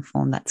 shape, and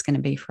form that's going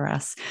to be for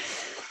us.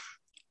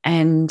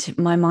 And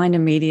my mind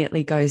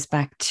immediately goes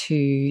back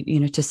to,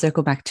 to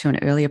circle back to an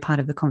earlier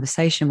part of the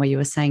conversation where you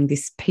were saying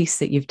this piece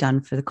that you've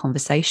done for the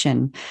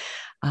conversation,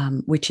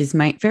 which is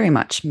very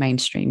much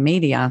mainstream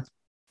media,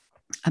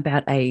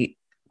 about a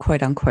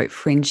quote unquote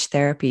fringe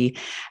therapy,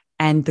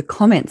 and the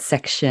comments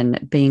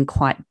section being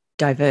quite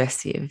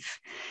diversive.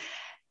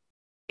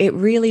 It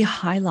really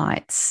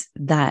highlights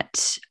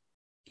that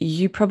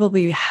you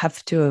probably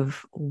have to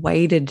have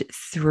waded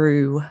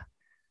through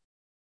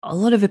a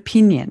lot of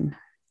opinion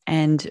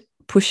and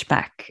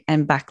pushback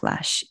and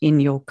backlash in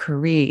your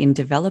career in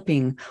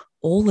developing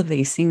all of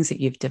these things that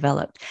you've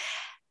developed.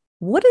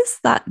 What does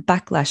that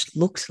backlash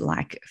look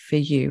like for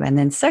you? And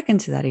then second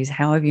to that is,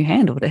 how have you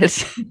handled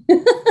it?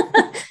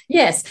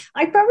 Yes,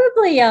 I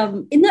probably,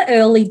 in the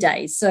early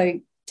days, so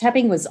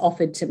tapping was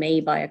offered to me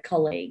by a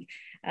colleague.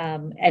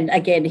 And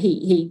again,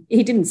 he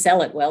didn't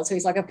sell it well. So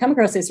he's like, I've come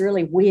across this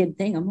really weird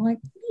thing. I'm like,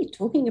 what are you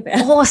talking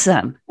about?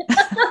 Awesome.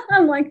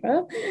 I'm like,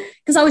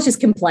 because I was just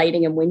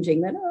complaining and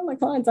whinging that, my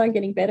clients aren't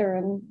getting better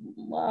and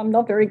well, I'm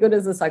not very good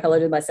as a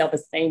psychologist. My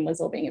self-esteem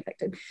was all being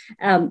affected.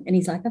 And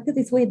he's like, I've got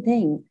this weird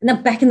thing. And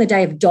then back in the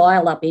day of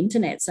dial-up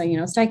internet, so,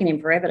 it's taken him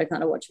forever to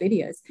kind of watch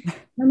videos. And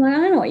I'm like, I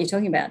don't know what you're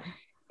talking about.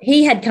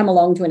 He had come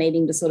along to an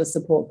eating disorder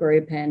support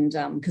group, and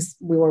because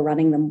we were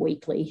running them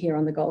weekly here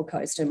on the Gold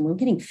Coast, and we were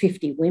getting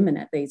 50 women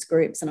at these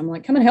groups. And I'm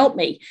like, come and help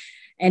me.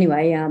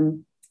 Anyway,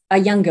 a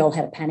young girl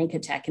had a panic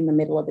attack in the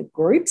middle of the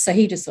group. So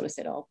he just sort of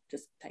said, oh,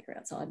 just take her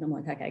outside. And I'm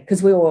like, okay,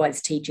 because we were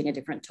always teaching a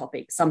different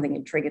topic. Something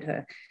had triggered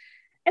her.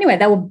 Anyway,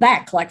 they were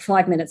back like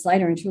 5 minutes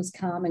later, and she was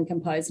calm and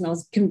composed. And I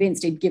was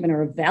convinced he'd given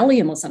her a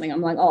Valium or something.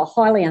 I'm like, oh,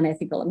 highly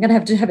unethical. I'm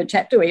going to have a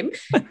chat to him.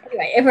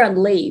 Anyway,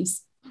 everyone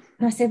leaves.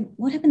 And I said,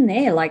 what happened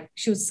there? Like,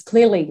 she was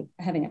clearly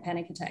having a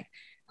panic attack,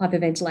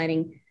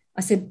 hyperventilating.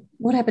 I said,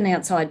 what happened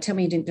outside? Tell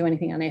me you didn't do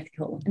anything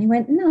unethical. And he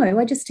went, no,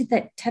 I just did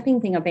that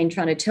tapping thing I've been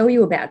trying to tell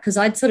you about, because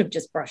I'd sort of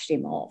just brushed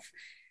him off.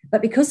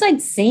 But because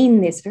I'd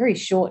seen this very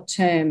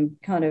short-term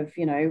kind of,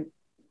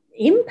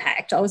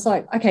 impact, I was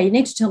like, okay, you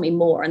need to tell me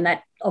more. And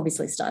that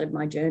obviously started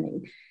my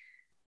journey.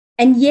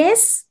 And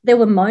yes, there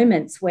were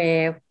moments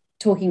where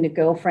talking to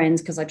girlfriends,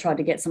 because I tried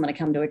to get someone to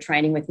come to a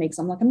training with me, because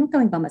I'm like, I'm not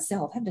going by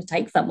myself. I have to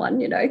take someone,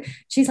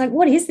 She's like,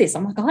 what is this?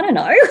 I'm like, I don't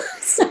know.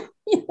 So,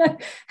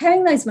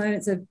 having those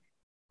moments of,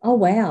 oh,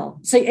 wow.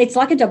 So it's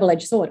like a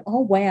double-edged sword. Oh,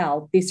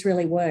 wow, this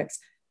really works.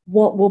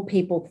 What will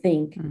people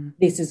think?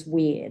 This is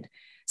weird.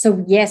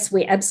 So, yes,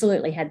 we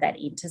absolutely had that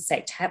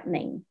intersect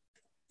happening.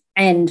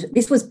 And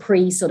this was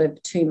sort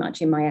of too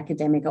much in my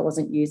academic. I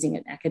wasn't using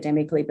it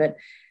academically, but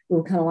we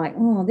were kind of like,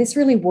 oh, this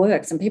really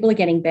works and people are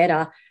getting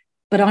better.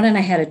 But I don't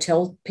know how to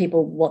tell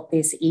people what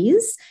this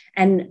is.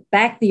 And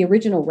the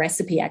original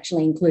recipe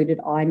actually included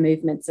eye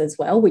movements as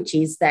well, which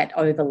is that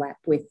overlap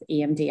with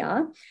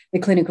EMDR. The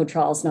clinical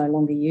trials no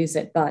longer use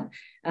it, but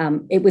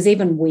it was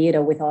even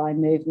weirder with eye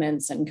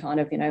movements and kind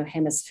of,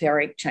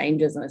 hemispheric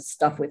changes and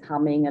stuff with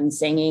humming and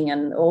singing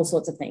and all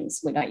sorts of things.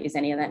 We don't use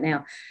any of that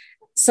now.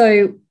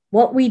 So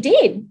what we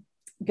did,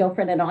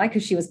 girlfriend and I,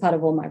 because she was part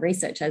of all my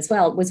research as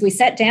well, was we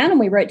sat down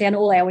and we wrote down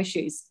all our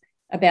issues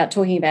about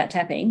talking about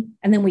tapping,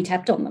 and then we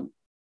tapped on them.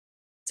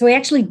 So we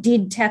actually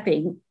did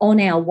tapping on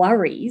our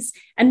worries.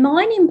 And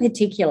mine in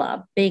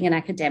particular, being an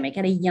academic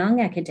and a young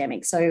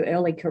academic, so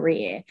early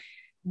career,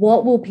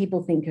 what will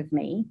people think of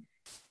me?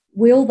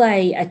 Will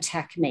they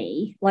attack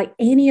me? Like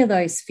any of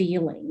those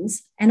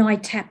feelings. And I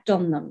tapped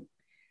on them.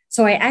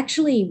 So I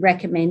actually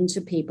recommend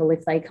to people,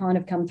 if they kind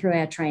of come through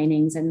our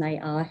trainings and they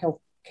are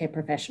healthcare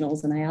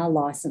professionals and they are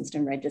licensed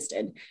and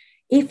registered,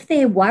 if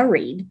they're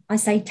worried, I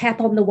say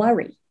tap on the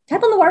worry.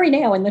 Tap on the worry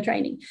now in the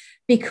training,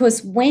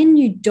 because when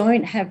you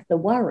don't have the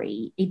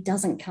worry, it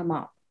doesn't come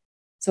up.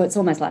 So it's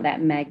almost like that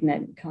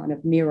magnet kind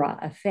of mirror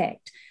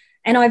effect.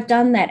 And I've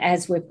done that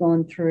as we've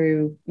gone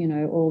through,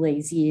 all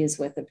these years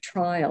worth of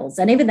trials.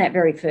 And even that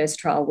very first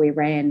trial we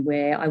ran,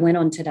 where I went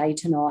on Today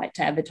Tonight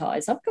to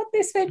advertise, I've got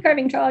this food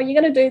craving trial,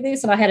 you're going to do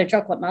this. And I had a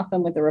chocolate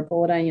muffin with the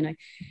reporter, and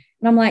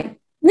I'm like,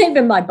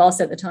 even my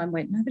boss at the time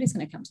went, nobody's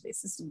going to come to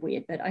this. This is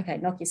weird, but okay,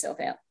 knock yourself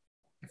out.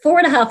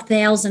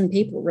 4,500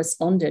 people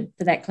responded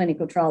for that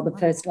clinical trial, the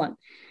first one.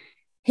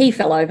 He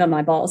fell over,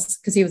 my boss,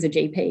 because he was a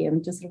GP,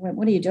 and just went,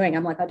 what are you doing?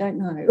 I'm like, I don't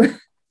know.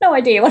 No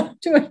idea what I'm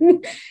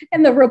doing.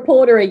 And the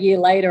reporter a year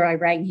later, I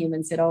rang him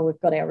and said, oh, we've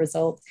got our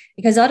results.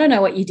 He goes, I don't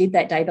know what you did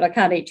that day, but I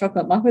can't eat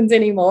chocolate muffins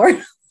anymore.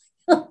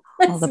 Oh,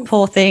 the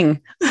poor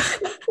thing.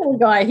 Poor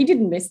guy. He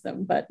didn't miss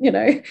them, but,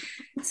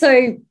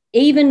 So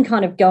even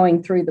kind of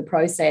going through the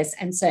process,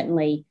 and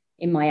certainly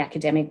in my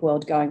academic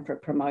world, going for a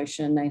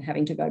promotion and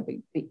having to go,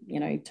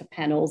 to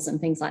panels and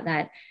things like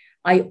that,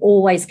 I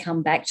always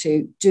come back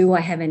to, do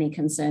I have any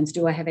concerns?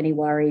 Do I have any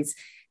worries?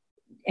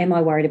 Am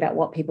I worried about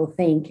what people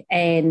think?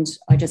 And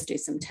I just do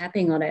some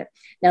tapping on it.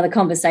 Now, the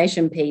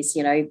conversation piece,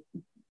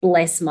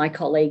 bless my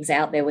colleagues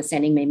out there were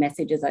sending me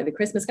messages over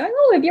Christmas going,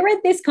 oh, have you read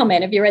this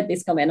comment? Have you read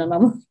this comment? And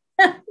I'm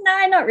like,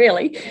 no, not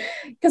really.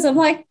 Because I'm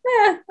like,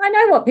 I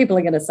know what people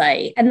are going to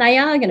say. And they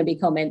are going to be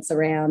comments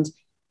around,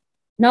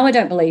 no, I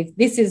don't believe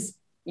this is,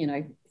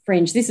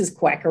 fringe. This is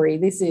quackery.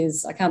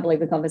 I can't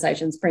believe the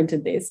conversation's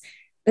printed this.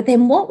 But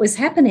then what was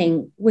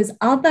happening was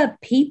other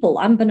people,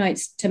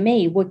 unbeknownst to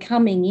me, were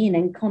coming in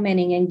and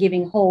commenting and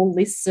giving whole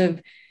lists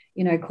of,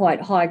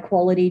 quite high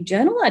quality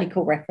journal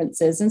article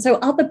references. And so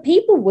other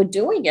people were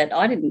doing it.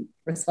 I didn't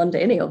respond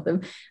to any of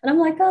them. And I'm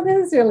like, oh,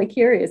 this is really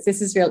curious.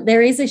 This is real.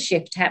 There is a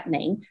shift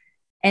happening,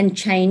 and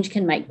change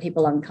can make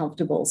people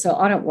uncomfortable. So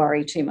I don't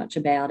worry too much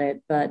about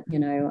it. But,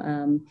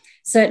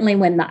 certainly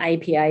when the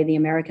APA, the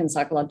American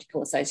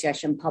Psychological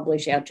Association,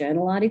 publish our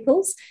journal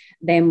articles,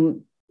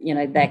 then,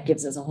 that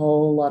gives us a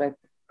whole lot of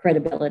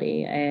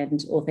credibility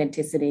and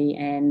authenticity.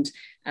 And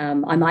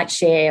I might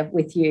share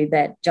with you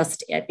that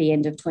just at the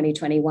end of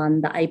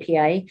 2021, the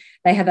APA,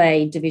 they have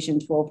a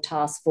Division 12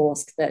 task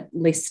force that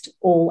lists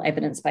all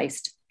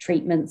evidence-based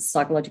treatments,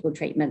 psychological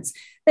treatments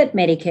that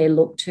Medicare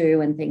look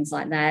to and things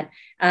like that.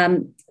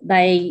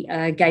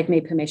 They gave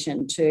me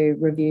permission to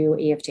review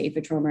EFT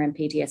for trauma and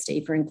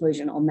PTSD for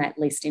inclusion on that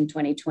list in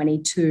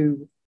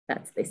 2022.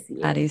 That's this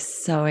year. That is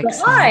so But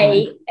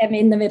exciting. I am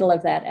in the middle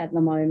of that at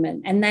the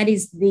moment. And that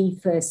is the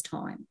first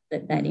time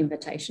that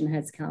invitation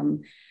has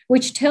come,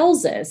 which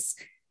tells us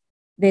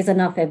there's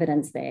enough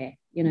evidence there.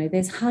 You know,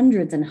 there's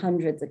hundreds and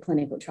hundreds of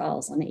clinical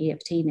trials on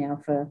EFT now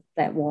for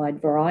that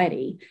wide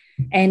variety,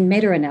 and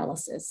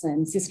meta-analysis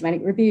and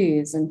systematic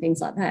reviews and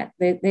things like that.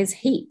 There's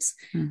heaps.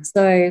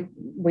 So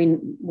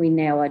we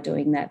now are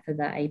doing that for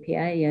the APA,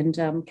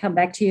 and come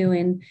back to you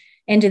in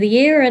end of the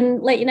year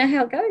and let you know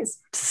how it goes.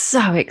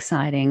 So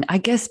exciting, I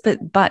guess.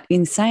 But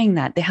in saying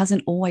that, there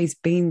hasn't always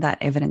been that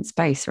evidence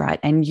base, right?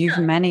 And you've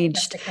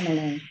managed,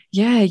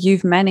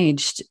 you've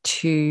managed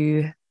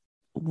to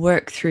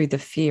work through the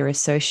fear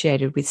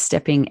associated with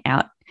stepping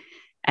out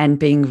and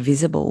being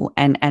visible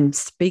and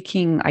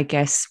speaking, I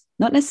guess,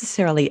 not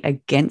necessarily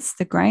against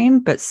the grain,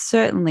 but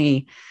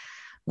certainly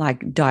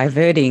like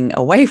diverting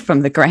away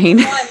from the grain.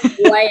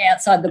 I'm way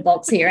outside the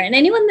box here. And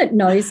anyone that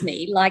knows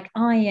me, like,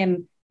 I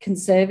am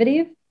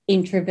conservative,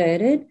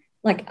 introverted,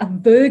 like a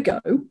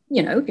Virgo,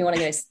 you know, if you want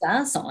to go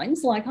star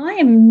signs, like I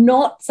am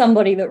not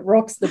somebody that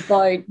rocks the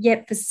boat,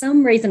 yet for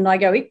some reason I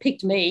go, it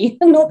picked me,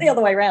 not the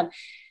other way around.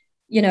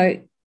 You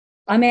know,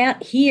 I'm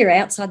out here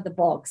outside the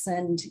box,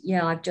 and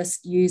I've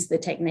just used the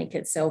technique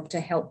itself to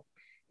help.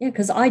 Yeah,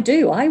 because I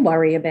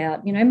worry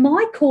about, you know,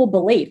 my core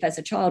belief as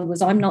a child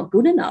was I'm not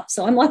good enough.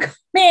 So I'm like,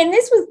 man,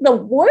 this was the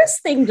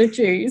worst thing to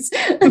choose.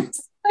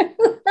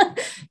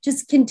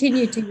 Just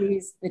continue to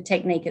use the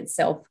technique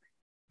itself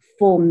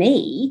for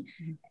me,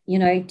 you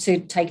know, to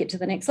take it to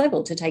the next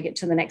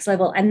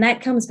level, And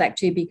that comes back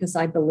to because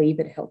I believe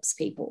it helps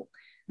people.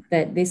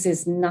 That this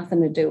is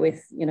nothing to do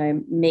with, you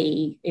know,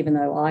 me, even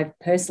though I've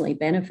personally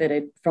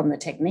benefited from the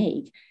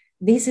technique.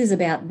 This is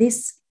about,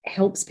 this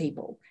helps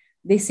people.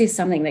 This is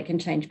something that can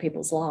change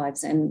people's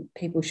lives, and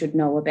people should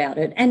know about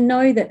it and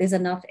know that there's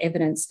enough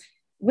evidence.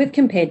 We've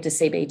compared to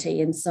CBT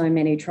in so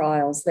many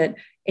trials that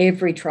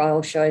every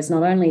trial shows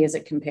not only is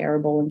it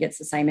comparable and gets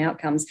the same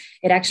outcomes,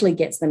 it actually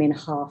gets them in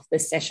half the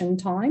session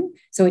time.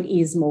 So it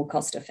is more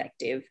cost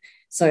effective.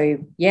 So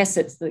yes,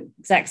 it's the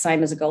exact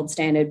same as a gold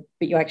standard,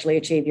 but you actually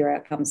achieve your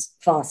outcomes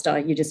faster.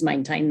 You just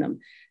maintain them.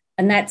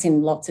 And that's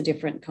in lots of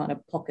different kind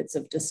of pockets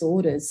of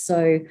disorders.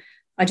 So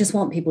I just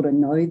want people to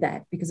know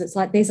that, because it's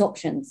like there's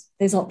options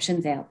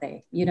out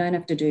there. You don't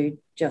have to do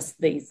just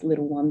these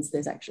little ones.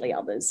 There's actually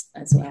others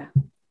as well.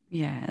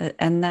 Yeah.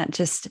 And that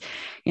just,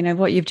 you know,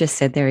 what you've just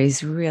said there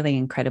is really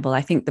incredible.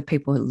 I think the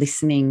people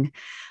listening,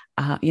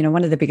 you know,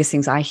 one of the biggest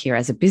things I hear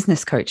as a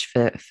business coach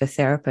for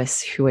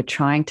therapists who are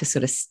trying to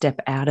sort of step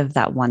out of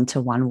that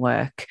one-to-one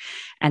work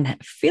and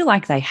feel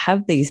like they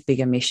have these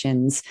bigger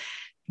missions,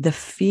 the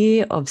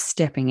fear of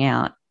stepping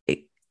out, it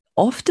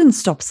often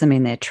stops them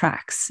in their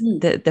tracks.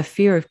 The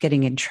fear of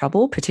getting in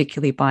trouble,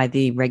 particularly by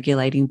the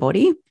regulating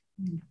body.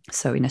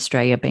 So in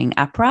Australia being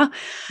APRA,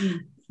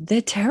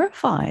 they're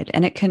terrified,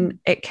 and it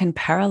can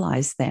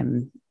paralyze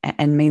them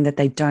and mean that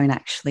they don't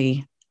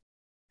actually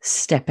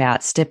step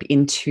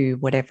into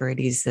whatever it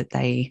is that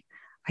they,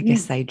 I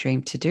guess, they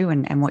dream to do.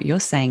 And what you're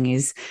saying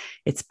is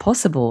it's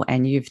possible,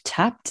 and you've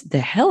tapped the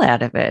hell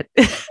out of it.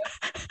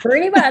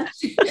 Pretty much.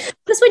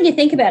 Just when you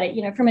think about it,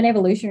 you know, from an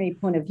evolutionary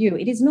point of view,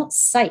 it is not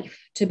safe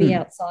to be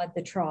outside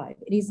the tribe.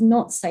 It is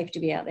not safe to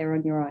be out there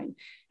on your own.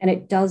 And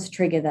it does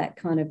trigger that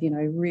kind of, you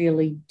know,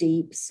 really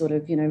deep sort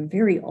of, you know,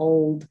 very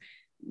old,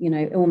 you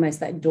know,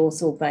 almost that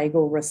dorsal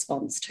vagal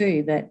response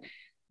too, that,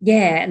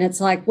 and it's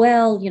like,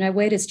 well, you know,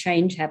 where does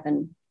change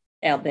happen?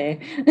 Out there.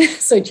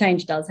 So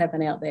change does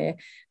happen out there.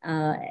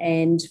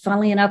 And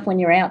funnily enough, when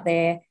you're out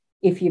there,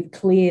 if you've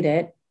cleared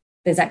it,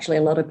 there's actually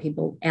a lot of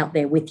people out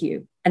there with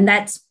you. And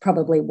that's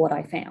probably what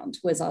I found,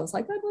 was I was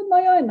like, I'm on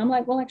my own. I'm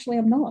like, well, actually,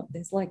 I'm not.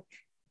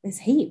 There's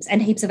heaps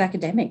and heaps of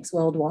academics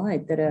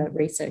worldwide that are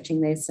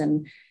researching this,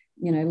 and,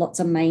 you know, lots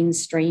of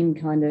mainstream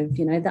kind of,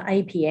 you know, the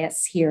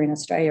APS here in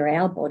Australia,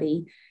 our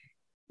body,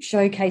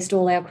 showcased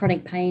all our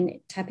chronic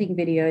pain tapping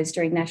videos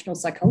during National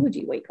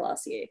Psychology Week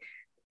last year,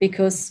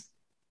 because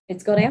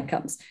it's got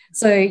outcomes.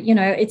 So, you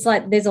know, it's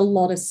like there's a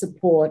lot of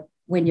support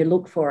when you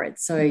look for it.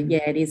 So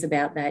it is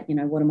about that, you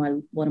know, what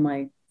am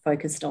I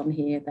focused on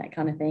here, that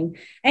kind of thing.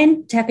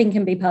 And tapping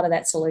can be part of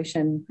that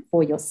solution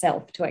for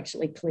yourself to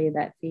actually clear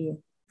that fear.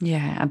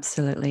 Yeah,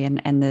 absolutely.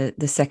 And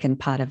the second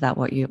part of that,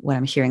 what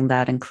I'm hearing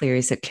loud and clear,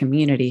 is that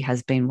community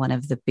has been one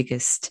of the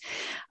biggest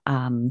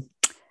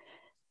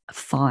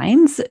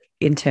finds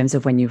in terms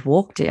of when you've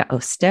walked out or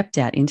stepped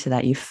out into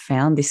that, you've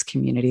found this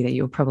community that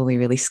you're probably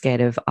really scared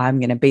of. I'm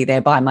going to be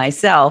there by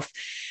myself,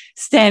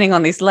 standing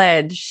on this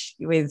ledge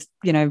with,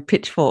 you know,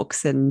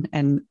 pitchforks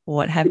and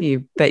what have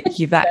you, but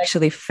you've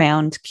actually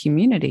found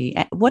community.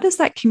 What has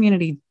that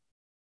community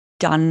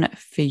done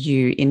for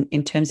you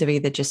in terms of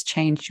either just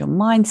changed your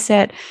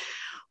mindset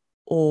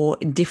or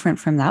different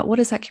from that? What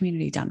has that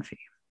community done for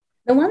you?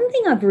 The one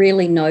thing I've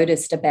really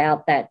noticed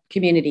about that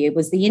community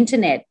was the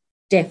internet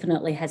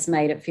definitely has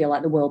made it feel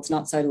like the world's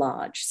not so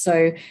large.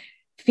 So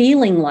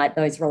feeling like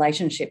those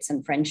relationships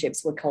and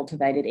friendships were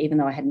cultivated, even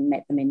though I hadn't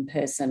met them in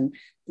person.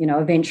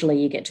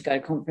 Eventually you get to go to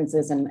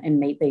conferences and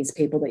meet these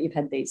people that you've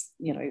had these,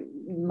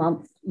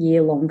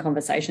 year-long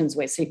conversations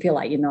with, so you feel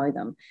like you know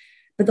them.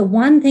 But the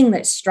one thing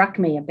that struck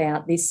me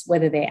about this,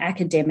 whether they're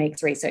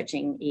academics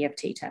researching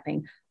EFT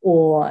tapping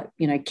or,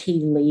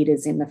 key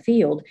leaders in the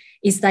field,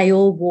 is they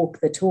all walk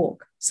the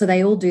talk. So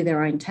they all do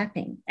their own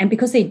tapping. And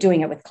because they're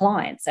doing it with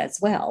clients as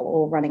well,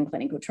 or running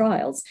clinical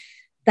trials,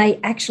 they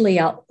actually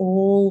are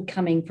all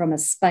coming from a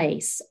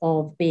space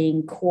of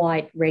being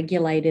quite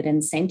regulated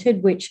and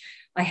centered, which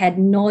I had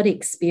not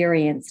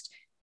experienced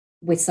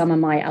with some of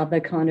my other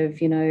kind of,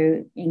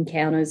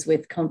 encounters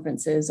with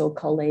conferences or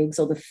colleagues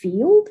or the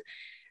field.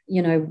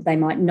 They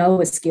might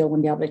know a skill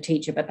and be able to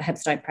teach it, but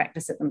perhaps don't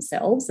practice it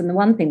themselves. And the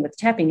one thing with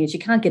tapping is you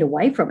can't get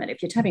away from it.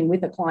 If you're tapping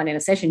with a client in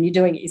a session, you're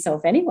doing it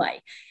yourself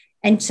anyway.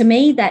 And to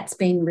me, that's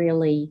been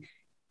really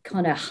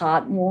kind of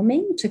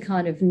heartwarming to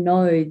kind of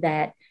know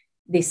that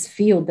this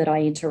field that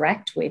I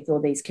interact with,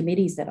 or these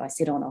committees that I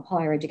sit on, or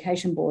higher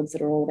education boards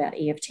that are all about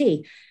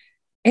EFT,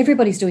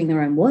 everybody's doing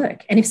their own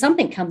work. And if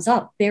something comes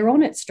up, they're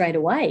on it straight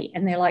away.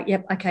 And they're like,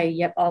 yep, okay,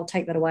 yep, I'll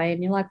take that away.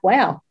 And you're like,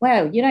 wow,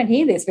 you don't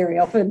hear this very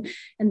often.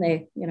 And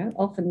they,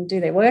 often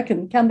do their work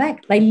and come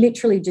back. They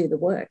literally do the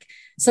work.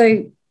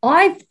 So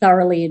I've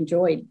thoroughly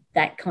enjoyed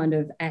that kind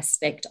of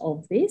aspect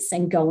of this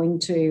and going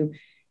to,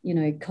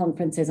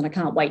 conferences. And I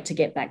can't wait to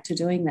get back to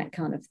doing that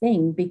kind of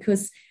thing,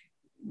 because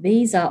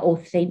these are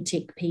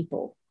authentic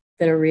people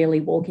that are really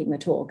walking the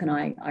talk. And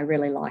I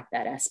really like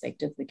that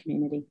aspect of the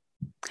community.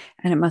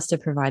 And it must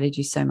have provided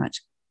you so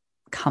much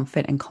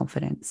comfort and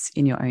confidence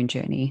in your own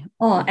journey.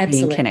 Oh,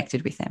 absolutely. Being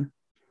connected with them.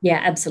 Yeah,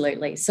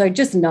 absolutely. So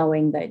just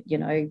knowing that,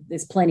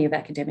 there's plenty of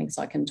academics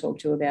I can talk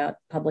to about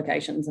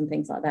publications and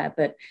things like that,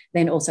 but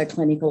then also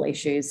clinical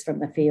issues from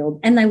the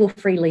field, and they will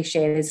freely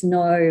share. There's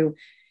no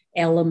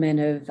element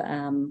of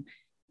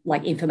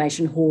like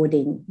information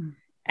hoarding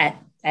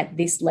at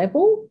this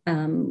level.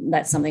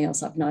 That's something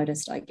else I've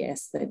noticed, I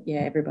guess, that,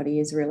 everybody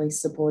is really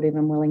supportive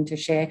and willing to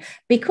share,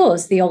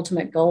 because the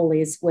ultimate goal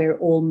is we're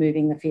all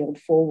moving the field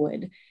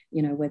forward,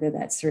 whether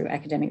that's through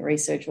academic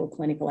research or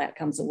clinical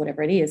outcomes or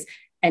whatever it is.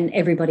 And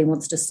everybody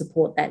wants to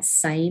support that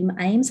same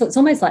aim. So it's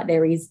almost like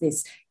there is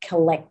this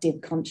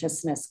collective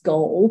consciousness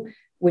goal,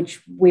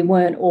 which we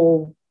weren't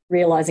all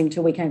realizing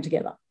till we came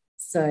together.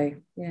 So,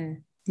 yeah.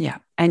 Yeah.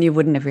 And you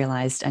wouldn't have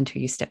realized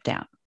until you stepped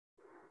out.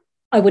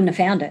 I wouldn't have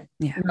found it.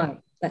 Yeah. No,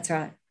 that's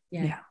right.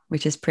 Yeah.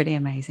 Which is pretty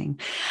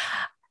amazing.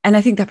 And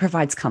I think that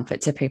provides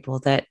comfort to people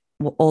that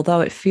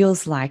although it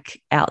feels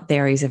like out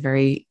there is a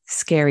very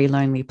scary,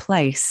 lonely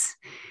place,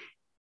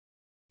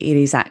 it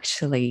is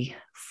actually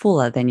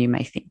fuller than you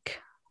may think.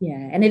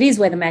 Yeah. And it is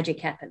where the magic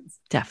happens.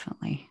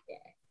 Definitely. Yeah.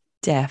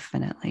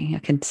 Definitely. I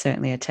can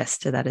certainly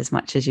attest to that as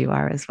much as you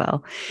are as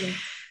well. Yeah.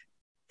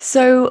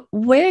 So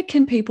where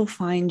can people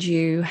find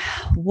you?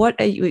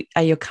 What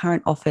are your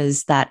current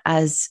offers that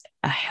as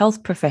a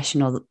health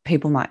professional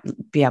people might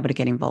be able to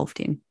get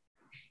involved in?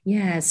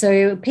 Yeah,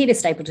 so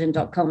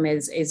petastapleton.com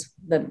is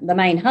the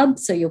main hub.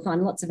 So you'll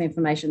find lots of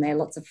information there,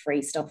 lots of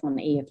free stuff on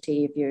EFT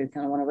if you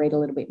kind of want to read a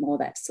little bit more,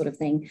 that sort of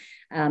thing.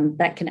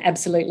 That can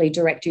absolutely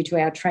direct you to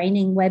our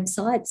training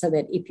website, so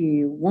that if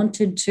you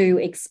wanted to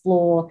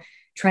explore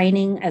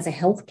training as a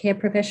healthcare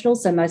professional,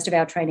 so most of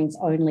our trainings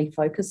only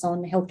focus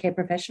on healthcare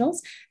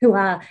professionals who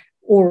are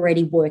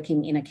already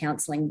working in a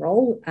counselling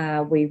role.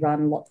 We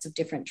run lots of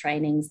different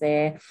trainings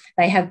there.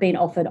 They have been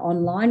offered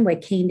online. We're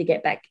keen to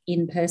get back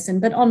in person,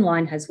 but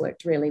online has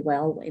worked really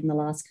well in the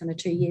last kind of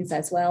 2 years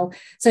as well.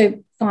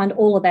 So find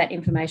all of that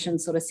information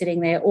sort of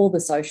sitting there, all the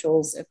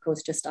socials, of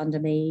course, just under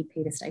me,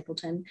 Peta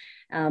Stapleton.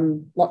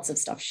 Lots of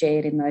stuff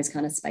shared in those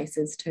kind of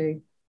spaces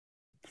too.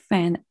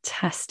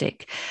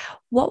 Fantastic.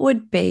 What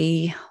would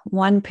be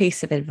one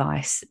piece of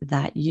advice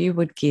that you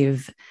would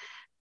give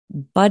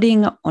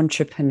budding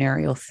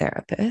entrepreneurial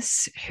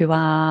therapists who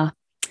are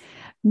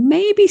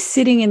maybe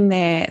sitting in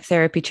their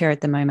therapy chair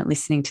at the moment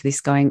listening to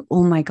this going,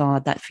 oh my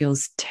God, that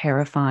feels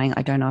terrifying.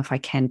 I don't know if I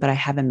can, but I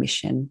have a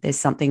mission. There's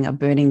something, a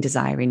burning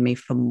desire in me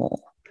for more.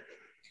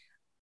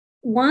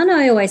 One,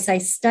 I always say,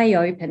 stay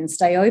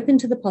open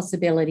to the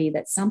possibility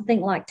that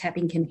something like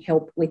tapping can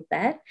help with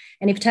that.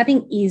 And if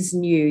tapping is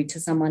new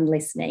to someone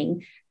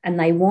listening and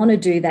they want to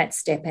do that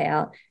step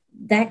out,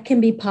 that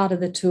can be part of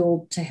the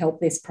tool to help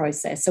this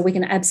process. So we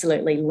can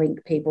absolutely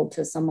link people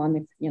to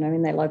someone,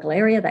 in their local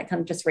area that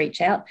can just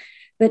reach out.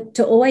 But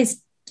to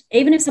always,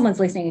 even if someone's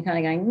listening and kind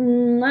of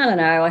going, I don't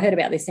know, I heard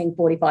about this thing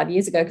 45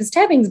 years ago, because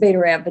tapping's been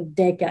around for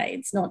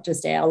decades, not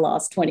just our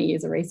last 20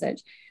 years of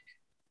research.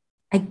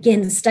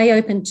 Again, stay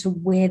open to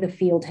where the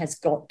field has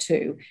got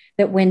to,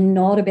 that we're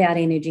not about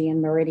energy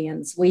and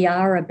meridians. We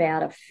are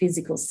about a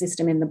physical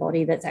system in the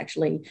body that's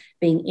actually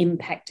being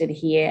impacted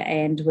here.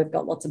 And we've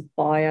got lots of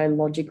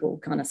biological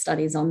kind of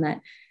studies on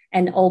that.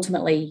 And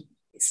ultimately,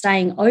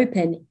 staying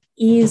open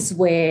is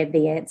where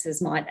the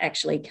answers might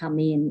actually come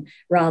in,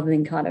 rather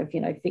than kind of,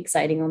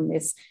 fixating on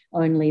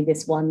only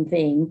this one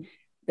thing,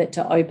 that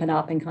to open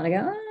up and kind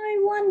of go, I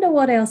wonder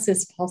what else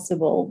is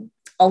possible.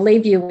 I'll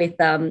leave you with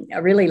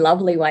a really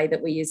lovely way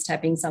that we use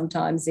tapping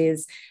sometimes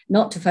is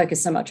not to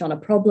focus so much on a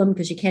problem,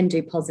 because you can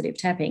do positive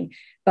tapping,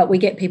 but we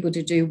get people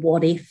to do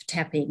what if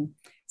tapping.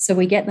 So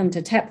we get them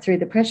to tap through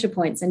the pressure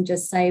points and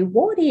just say,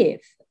 what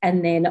if?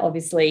 And then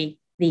obviously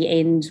the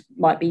end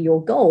might be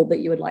your goal that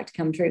you would like to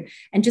come true.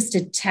 And just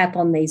to tap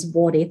on these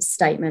what if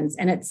statements.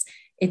 And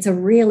it's a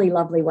really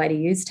lovely way to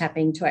use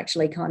tapping to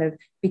actually kind of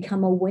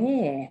become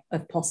aware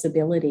of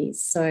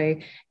possibilities. So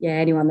yeah,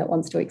 anyone that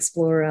wants to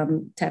explore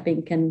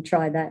tapping can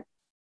try that.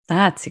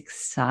 That's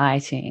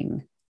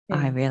exciting. Yeah.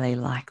 I really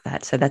like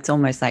that. So that's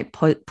almost like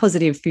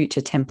positive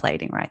future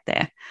templating right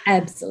there.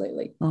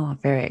 Absolutely. Oh,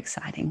 very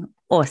exciting.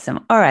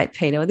 Awesome. All right,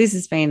 Peta, well, this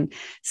has been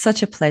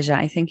such a pleasure.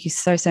 I thank you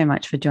so, so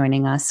much for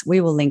joining us. We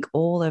will link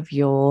all of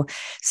your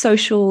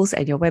socials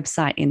and your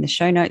website in the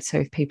show notes. So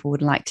if people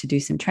would like to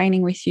do some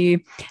training with you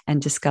and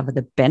discover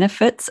the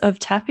benefits of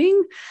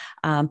tapping,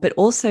 but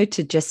also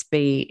to just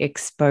be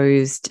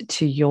exposed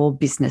to your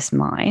business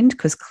mind,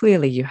 because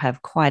clearly you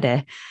have quite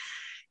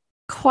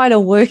a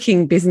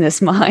working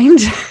business mind,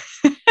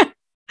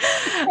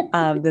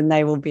 then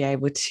they will be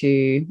able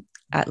to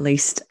at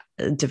least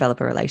develop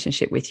a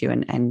relationship with you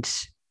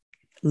and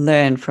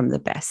learn from the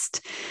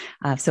best.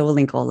 So we'll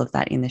link all of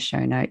that in the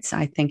show notes.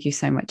 I thank you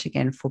so much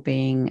again for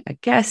being a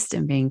guest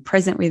and being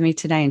present with me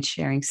today and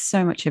sharing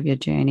so much of your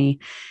journey.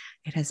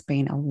 It has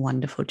been a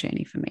wonderful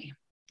journey for me.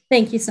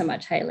 Thank you so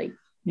much, Hayley.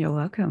 You're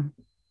welcome.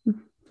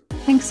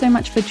 Thanks so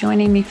much for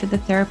joining me for the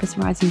Therapist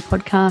Rising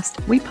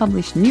podcast. We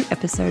publish new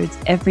episodes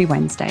every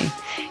Wednesday.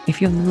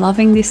 If you're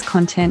loving this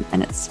content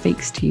and it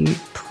speaks to you,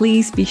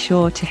 please be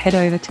sure to head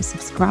over to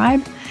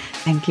subscribe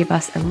and give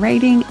us a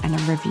rating and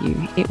a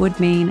review. It would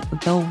mean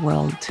the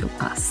world to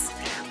us.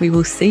 We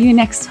will see you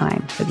next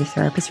time for the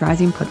Therapist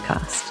Rising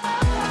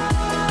podcast.